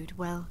solitude,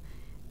 well,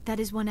 that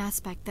is one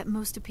aspect that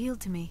most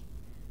appealed to me.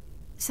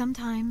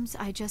 Sometimes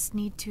I just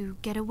need to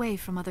get away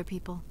from other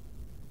people.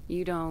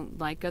 You don't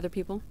like other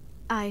people?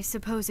 I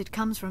suppose it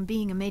comes from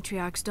being a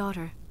matriarch's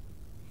daughter.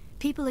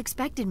 People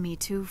expected me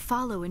to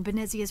follow in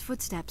Benezia's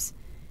footsteps.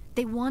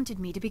 They wanted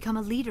me to become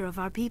a leader of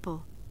our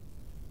people.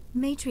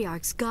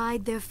 Matriarchs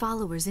guide their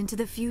followers into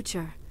the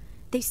future.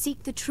 They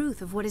seek the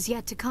truth of what is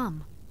yet to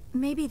come.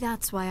 Maybe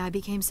that's why I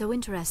became so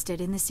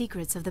interested in the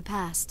secrets of the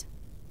past.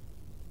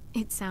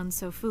 It sounds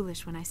so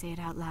foolish when I say it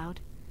out loud.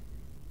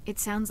 It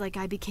sounds like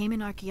I became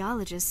an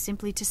archaeologist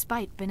simply to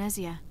spite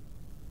Benezia.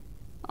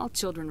 All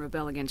children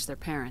rebel against their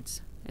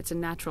parents. It's a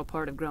natural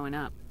part of growing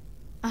up.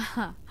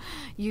 Aha,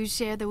 you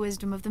share the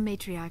wisdom of the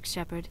matriarch,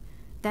 Shepard.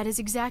 That is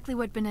exactly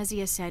what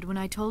Benezia said when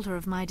I told her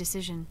of my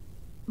decision.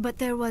 But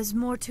there was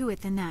more to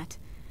it than that.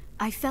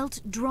 I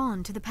felt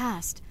drawn to the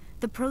past.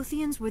 The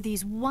Protheans were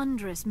these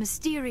wondrous,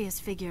 mysterious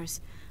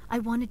figures. I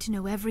wanted to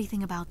know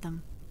everything about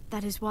them.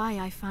 That is why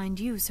I find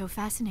you so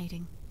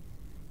fascinating.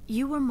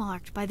 You were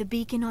marked by the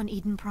beacon on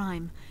Eden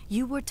Prime.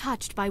 You were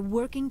touched by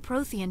working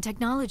Prothean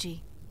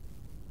technology.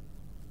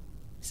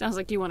 Sounds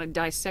like you want to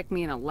dissect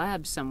me in a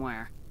lab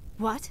somewhere.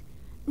 What?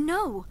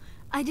 No!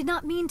 I did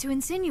not mean to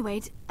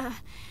insinuate.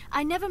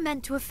 I never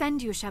meant to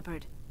offend you,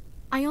 Shepard.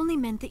 I only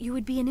meant that you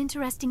would be an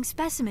interesting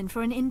specimen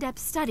for an in-depth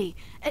study.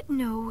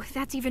 No,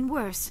 that's even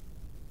worse.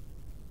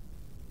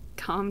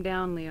 Calm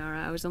down,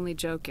 Liara. I was only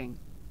joking.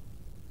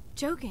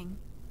 Joking?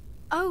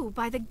 Oh,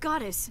 by the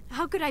goddess,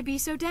 how could I be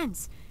so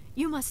dense?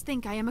 You must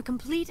think I am a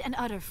complete and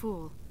utter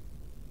fool.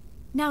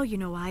 Now you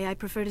know why I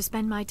prefer to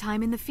spend my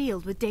time in the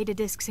field with data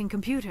disks and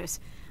computers.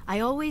 I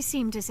always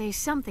seem to say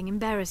something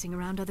embarrassing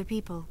around other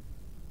people.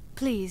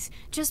 Please,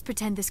 just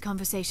pretend this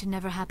conversation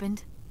never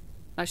happened.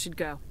 I should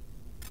go.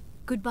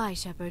 Goodbye,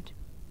 Shepard.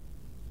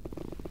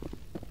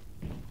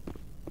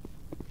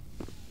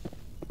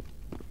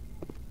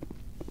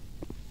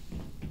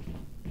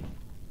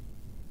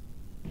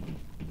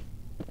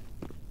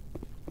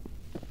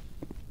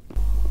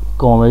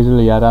 Como veis,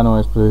 Liara no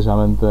es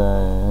precisamente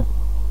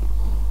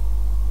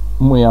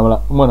muy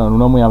bueno,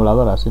 no muy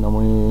habladora, sino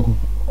muy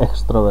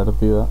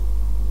extrovertida.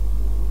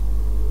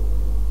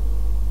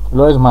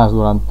 Lo es más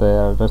durante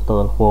el resto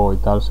del juego y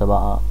tal, se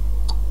va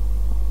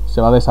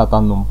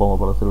desatando un poco,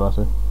 por decirlo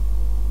así.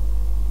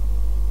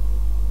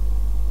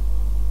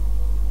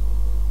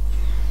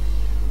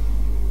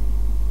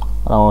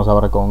 Ahora vamos a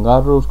ver con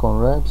Garrus,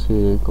 con Rex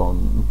y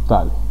con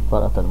Tali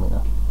para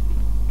terminar.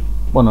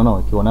 Bueno, no,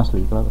 y con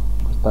Ashley, claro.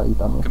 Está ahí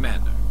también.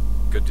 Commander,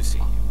 good to see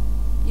you.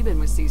 You've been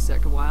with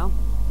C-Sec a while.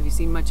 Have you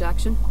seen much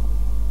action?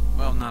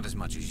 Well, not as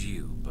much as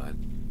you, but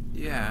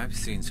yeah, I've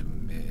seen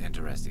some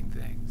interesting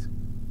things.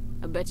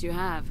 I bet you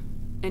have.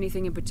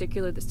 Anything in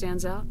particular that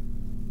stands out?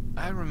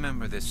 I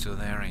remember this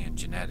Solarian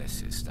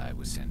geneticist I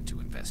was sent to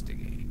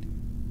investigate.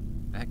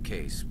 That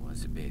case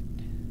was a bit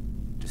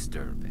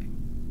disturbing.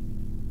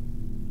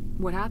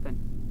 What happened?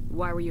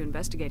 Why were you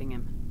investigating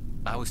him?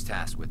 I was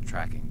tasked with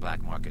tracking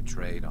black market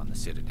trade on the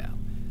Citadel.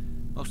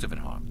 Most of it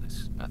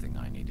harmless, nothing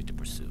I needed to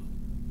pursue.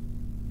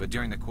 But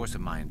during the course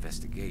of my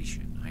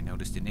investigation, I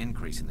noticed an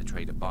increase in the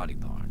trade of body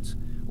parts,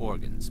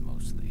 organs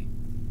mostly.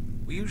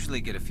 We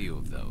usually get a few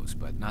of those,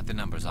 but not the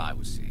numbers I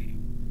was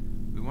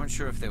seeing. We weren't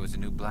sure if there was a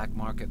new black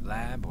market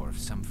lab or if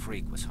some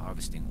freak was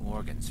harvesting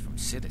organs from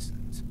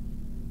citizens.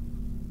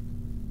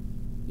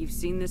 You've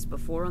seen this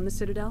before on the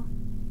Citadel?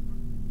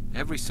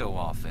 Every so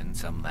often,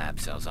 some lab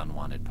sells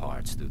unwanted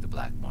parts through the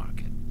black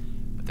market,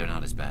 but they're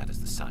not as bad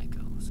as the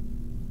psychos.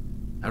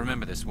 I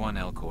remember this one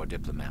L-Corps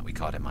diplomat we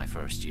caught in my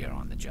first year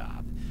on the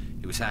job.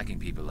 He was hacking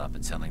people up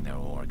and selling their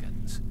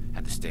organs.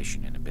 Had the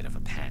station in a bit of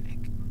a panic.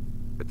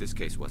 But this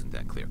case wasn't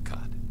that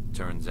clear-cut.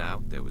 Turns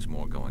out there was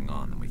more going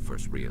on than we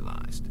first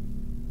realized.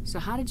 So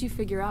how did you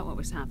figure out what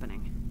was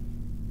happening?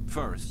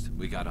 First,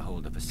 we got a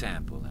hold of a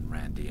sample and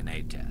ran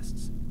DNA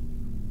tests.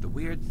 The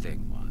weird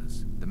thing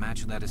was, the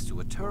match led us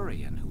to a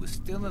Turian who was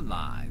still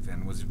alive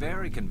and was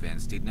very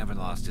convinced he'd never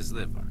lost his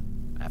liver.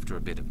 After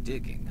a bit of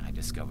digging, I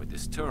discovered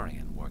this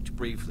Turian worked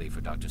briefly for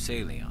Dr.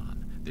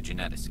 Salion, the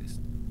geneticist.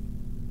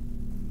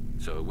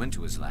 So I went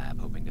to his lab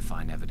hoping to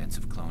find evidence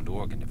of cloned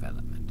organ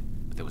development,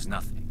 but there was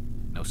nothing.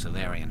 No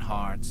Solarian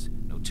hearts,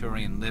 no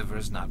Turian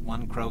livers, not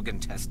one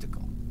Krogan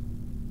testicle.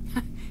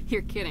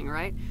 You're kidding,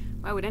 right?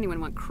 Why would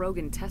anyone want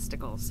Krogan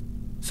testicles?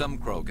 Some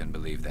Krogan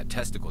believe that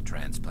testicle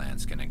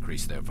transplants can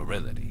increase their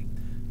virility,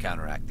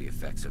 counteract the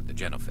effects of the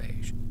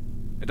genophage.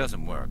 It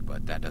doesn't work,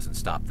 but that doesn't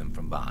stop them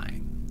from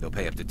buying. They'll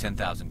pay up to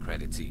 10,000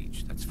 credits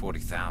each. That's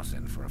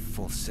 40,000 for a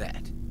full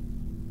set.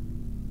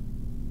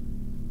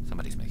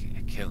 Somebody's making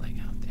a killing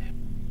out there.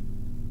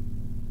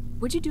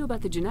 What'd you do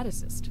about the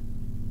geneticist?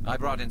 I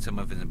brought in some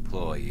of his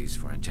employees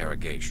for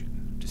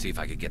interrogation, to see if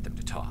I could get them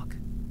to talk.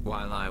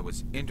 While I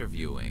was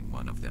interviewing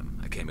one of them,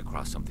 I came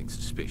across something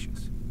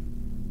suspicious.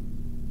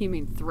 You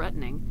mean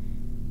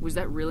threatening? Was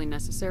that really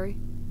necessary?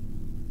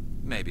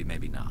 Maybe,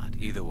 maybe not.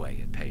 Either way,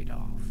 it paid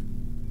off.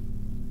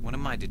 One of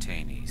my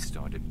detainees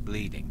started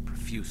bleeding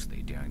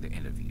profusely during the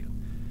interview.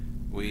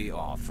 We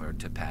offered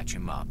to patch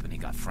him up, and he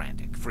got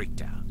frantic,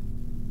 freaked out.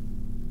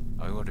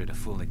 I ordered a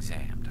full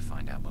exam to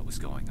find out what was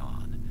going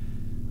on.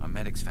 Our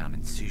medics found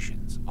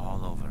incisions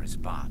all over his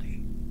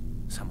body,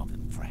 some of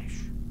them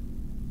fresh.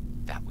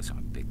 That was our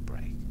big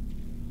break.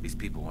 These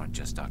people weren't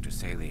just Dr.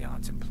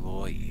 Salion's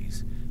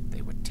employees.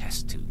 They were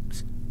test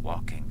tubes.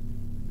 Walking,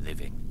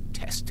 living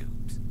test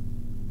tubes.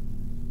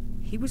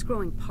 He was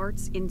growing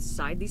parts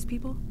inside these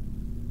people?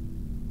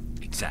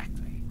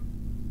 Exactly.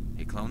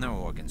 He cloned their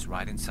organs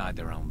right inside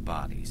their own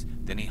bodies.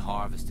 Then he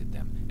harvested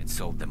them and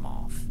sold them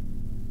off.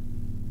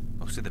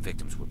 Most of the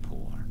victims were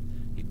poor.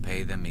 He'd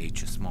pay them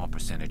each a small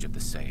percentage of the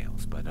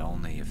sales, but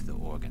only if the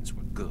organs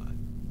were good.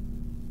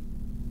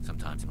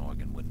 Sometimes an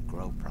organ wouldn't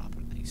grow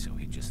properly, so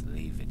he'd just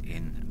leave it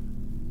in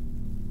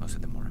them. Most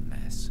of them were a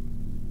mess,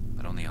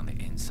 but only on the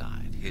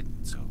inside,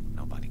 hidden so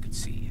nobody could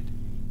see it.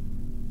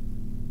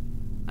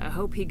 I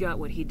hope he got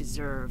what he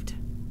deserved.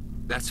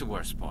 That's the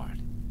worst part.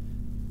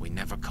 We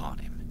never caught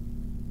him.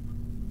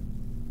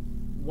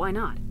 Why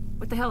not?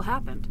 What the hell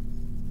happened?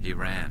 He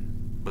ran,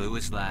 blew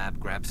his lab,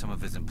 grabbed some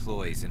of his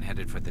employees, and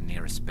headed for the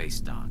nearest space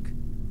dock.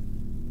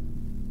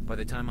 By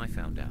the time I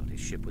found out, his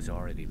ship was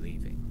already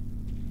leaving.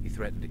 He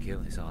threatened to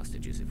kill his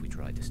hostages if we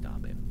tried to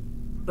stop him.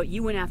 But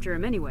you went after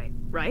him anyway,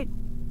 right?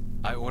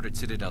 I ordered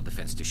Citadel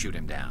Defense to shoot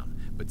him down,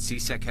 but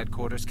C-Sec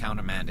headquarters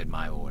countermanded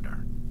my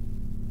order.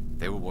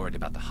 They were worried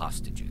about the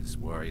hostages,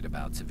 worried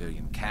about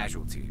civilian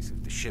casualties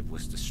if the ship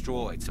was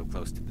destroyed so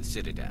close to the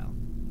Citadel.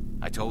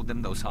 I told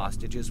them those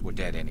hostages were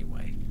dead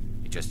anyway.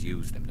 You just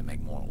used them to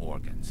make more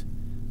organs.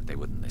 But they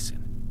wouldn't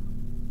listen.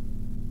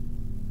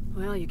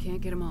 Well, you can't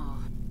get them all.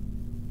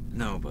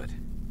 No, but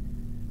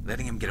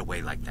letting him get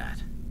away like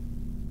that.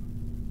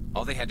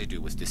 All they had to do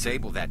was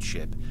disable that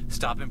ship,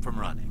 stop him from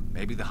running.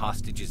 Maybe the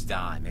hostages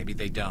die, maybe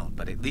they don't,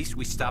 but at least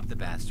we stopped the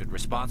bastard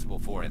responsible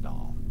for it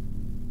all.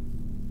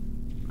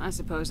 I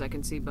suppose I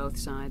can see both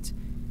sides.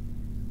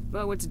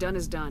 But what's done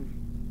is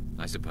done.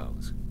 I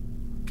suppose.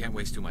 Can't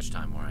waste too much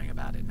time worrying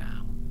about it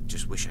now.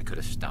 Just wish I could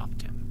have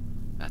stopped him.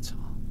 That's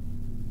all.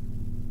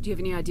 Do you have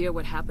any idea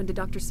what happened to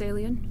Dr.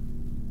 Salian?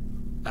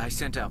 I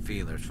sent out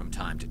feelers from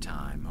time to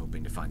time,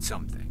 hoping to find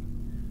something.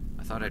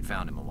 I thought I'd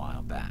found him a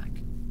while back.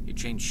 He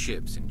changed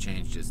ships and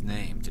changed his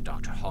name to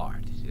Dr.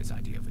 Hart, his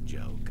idea of a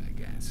joke, I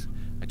guess.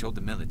 I told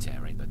the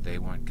military, but they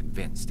weren't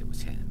convinced it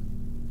was him.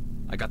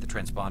 I got the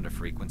transponder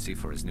frequency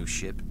for his new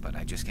ship, but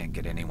I just can't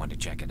get anyone to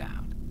check it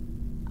out.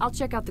 I'll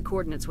check out the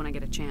coordinates when I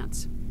get a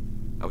chance.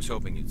 I was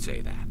hoping you'd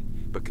say that.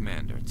 But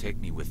Commander, take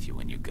me with you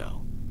when you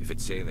go. If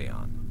it's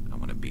Salion, I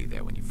want to be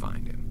there when you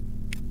find him.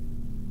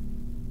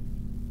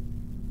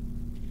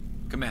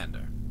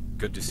 Commander,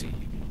 good to see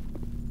you.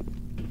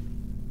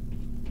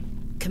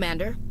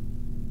 Commander?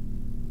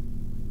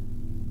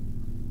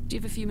 Do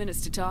you have a few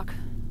minutes to talk?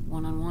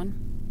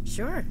 One-on-one?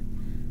 Sure.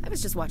 I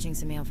was just watching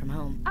some mail from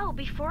home. Oh,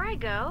 before I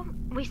go,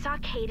 we saw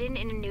Caden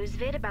in a news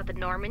vid about the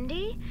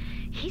Normandy.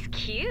 He's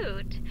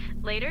cute.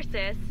 Later,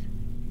 sis.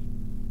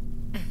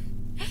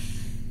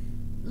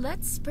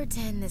 Let's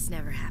pretend this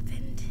never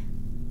happened.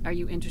 Are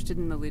you interested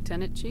in the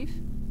Lieutenant, Chief?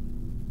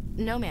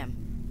 No, ma'am.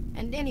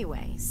 And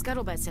anyway,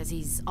 Scuttlebutt says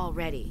he's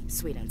already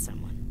sweet on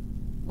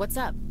someone. What's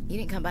up? You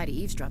didn't come by to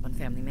eavesdrop on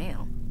family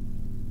mail.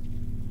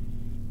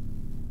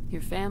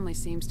 Your family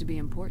seems to be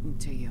important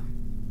to you.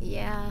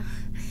 Yeah,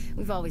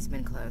 we've always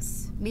been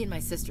close. Me and my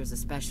sisters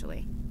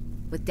especially.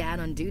 With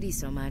Dad on duty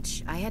so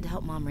much, I had to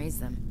help Mom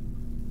raise them.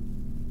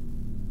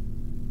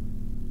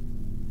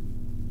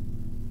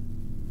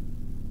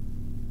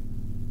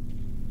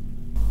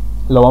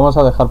 Lo vamos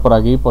a dejar por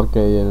aquí porque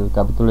el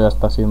capítulo ya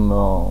está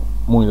siendo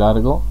muy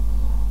largo.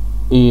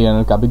 Y en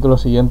el capítulo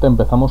siguiente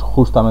empezamos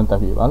justamente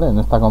aquí, ¿vale? En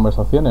esta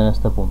conversación, en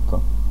este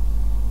punto.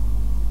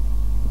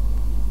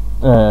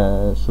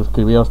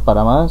 Suscribíos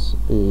para más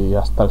y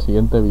hasta el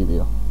siguiente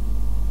vídeo.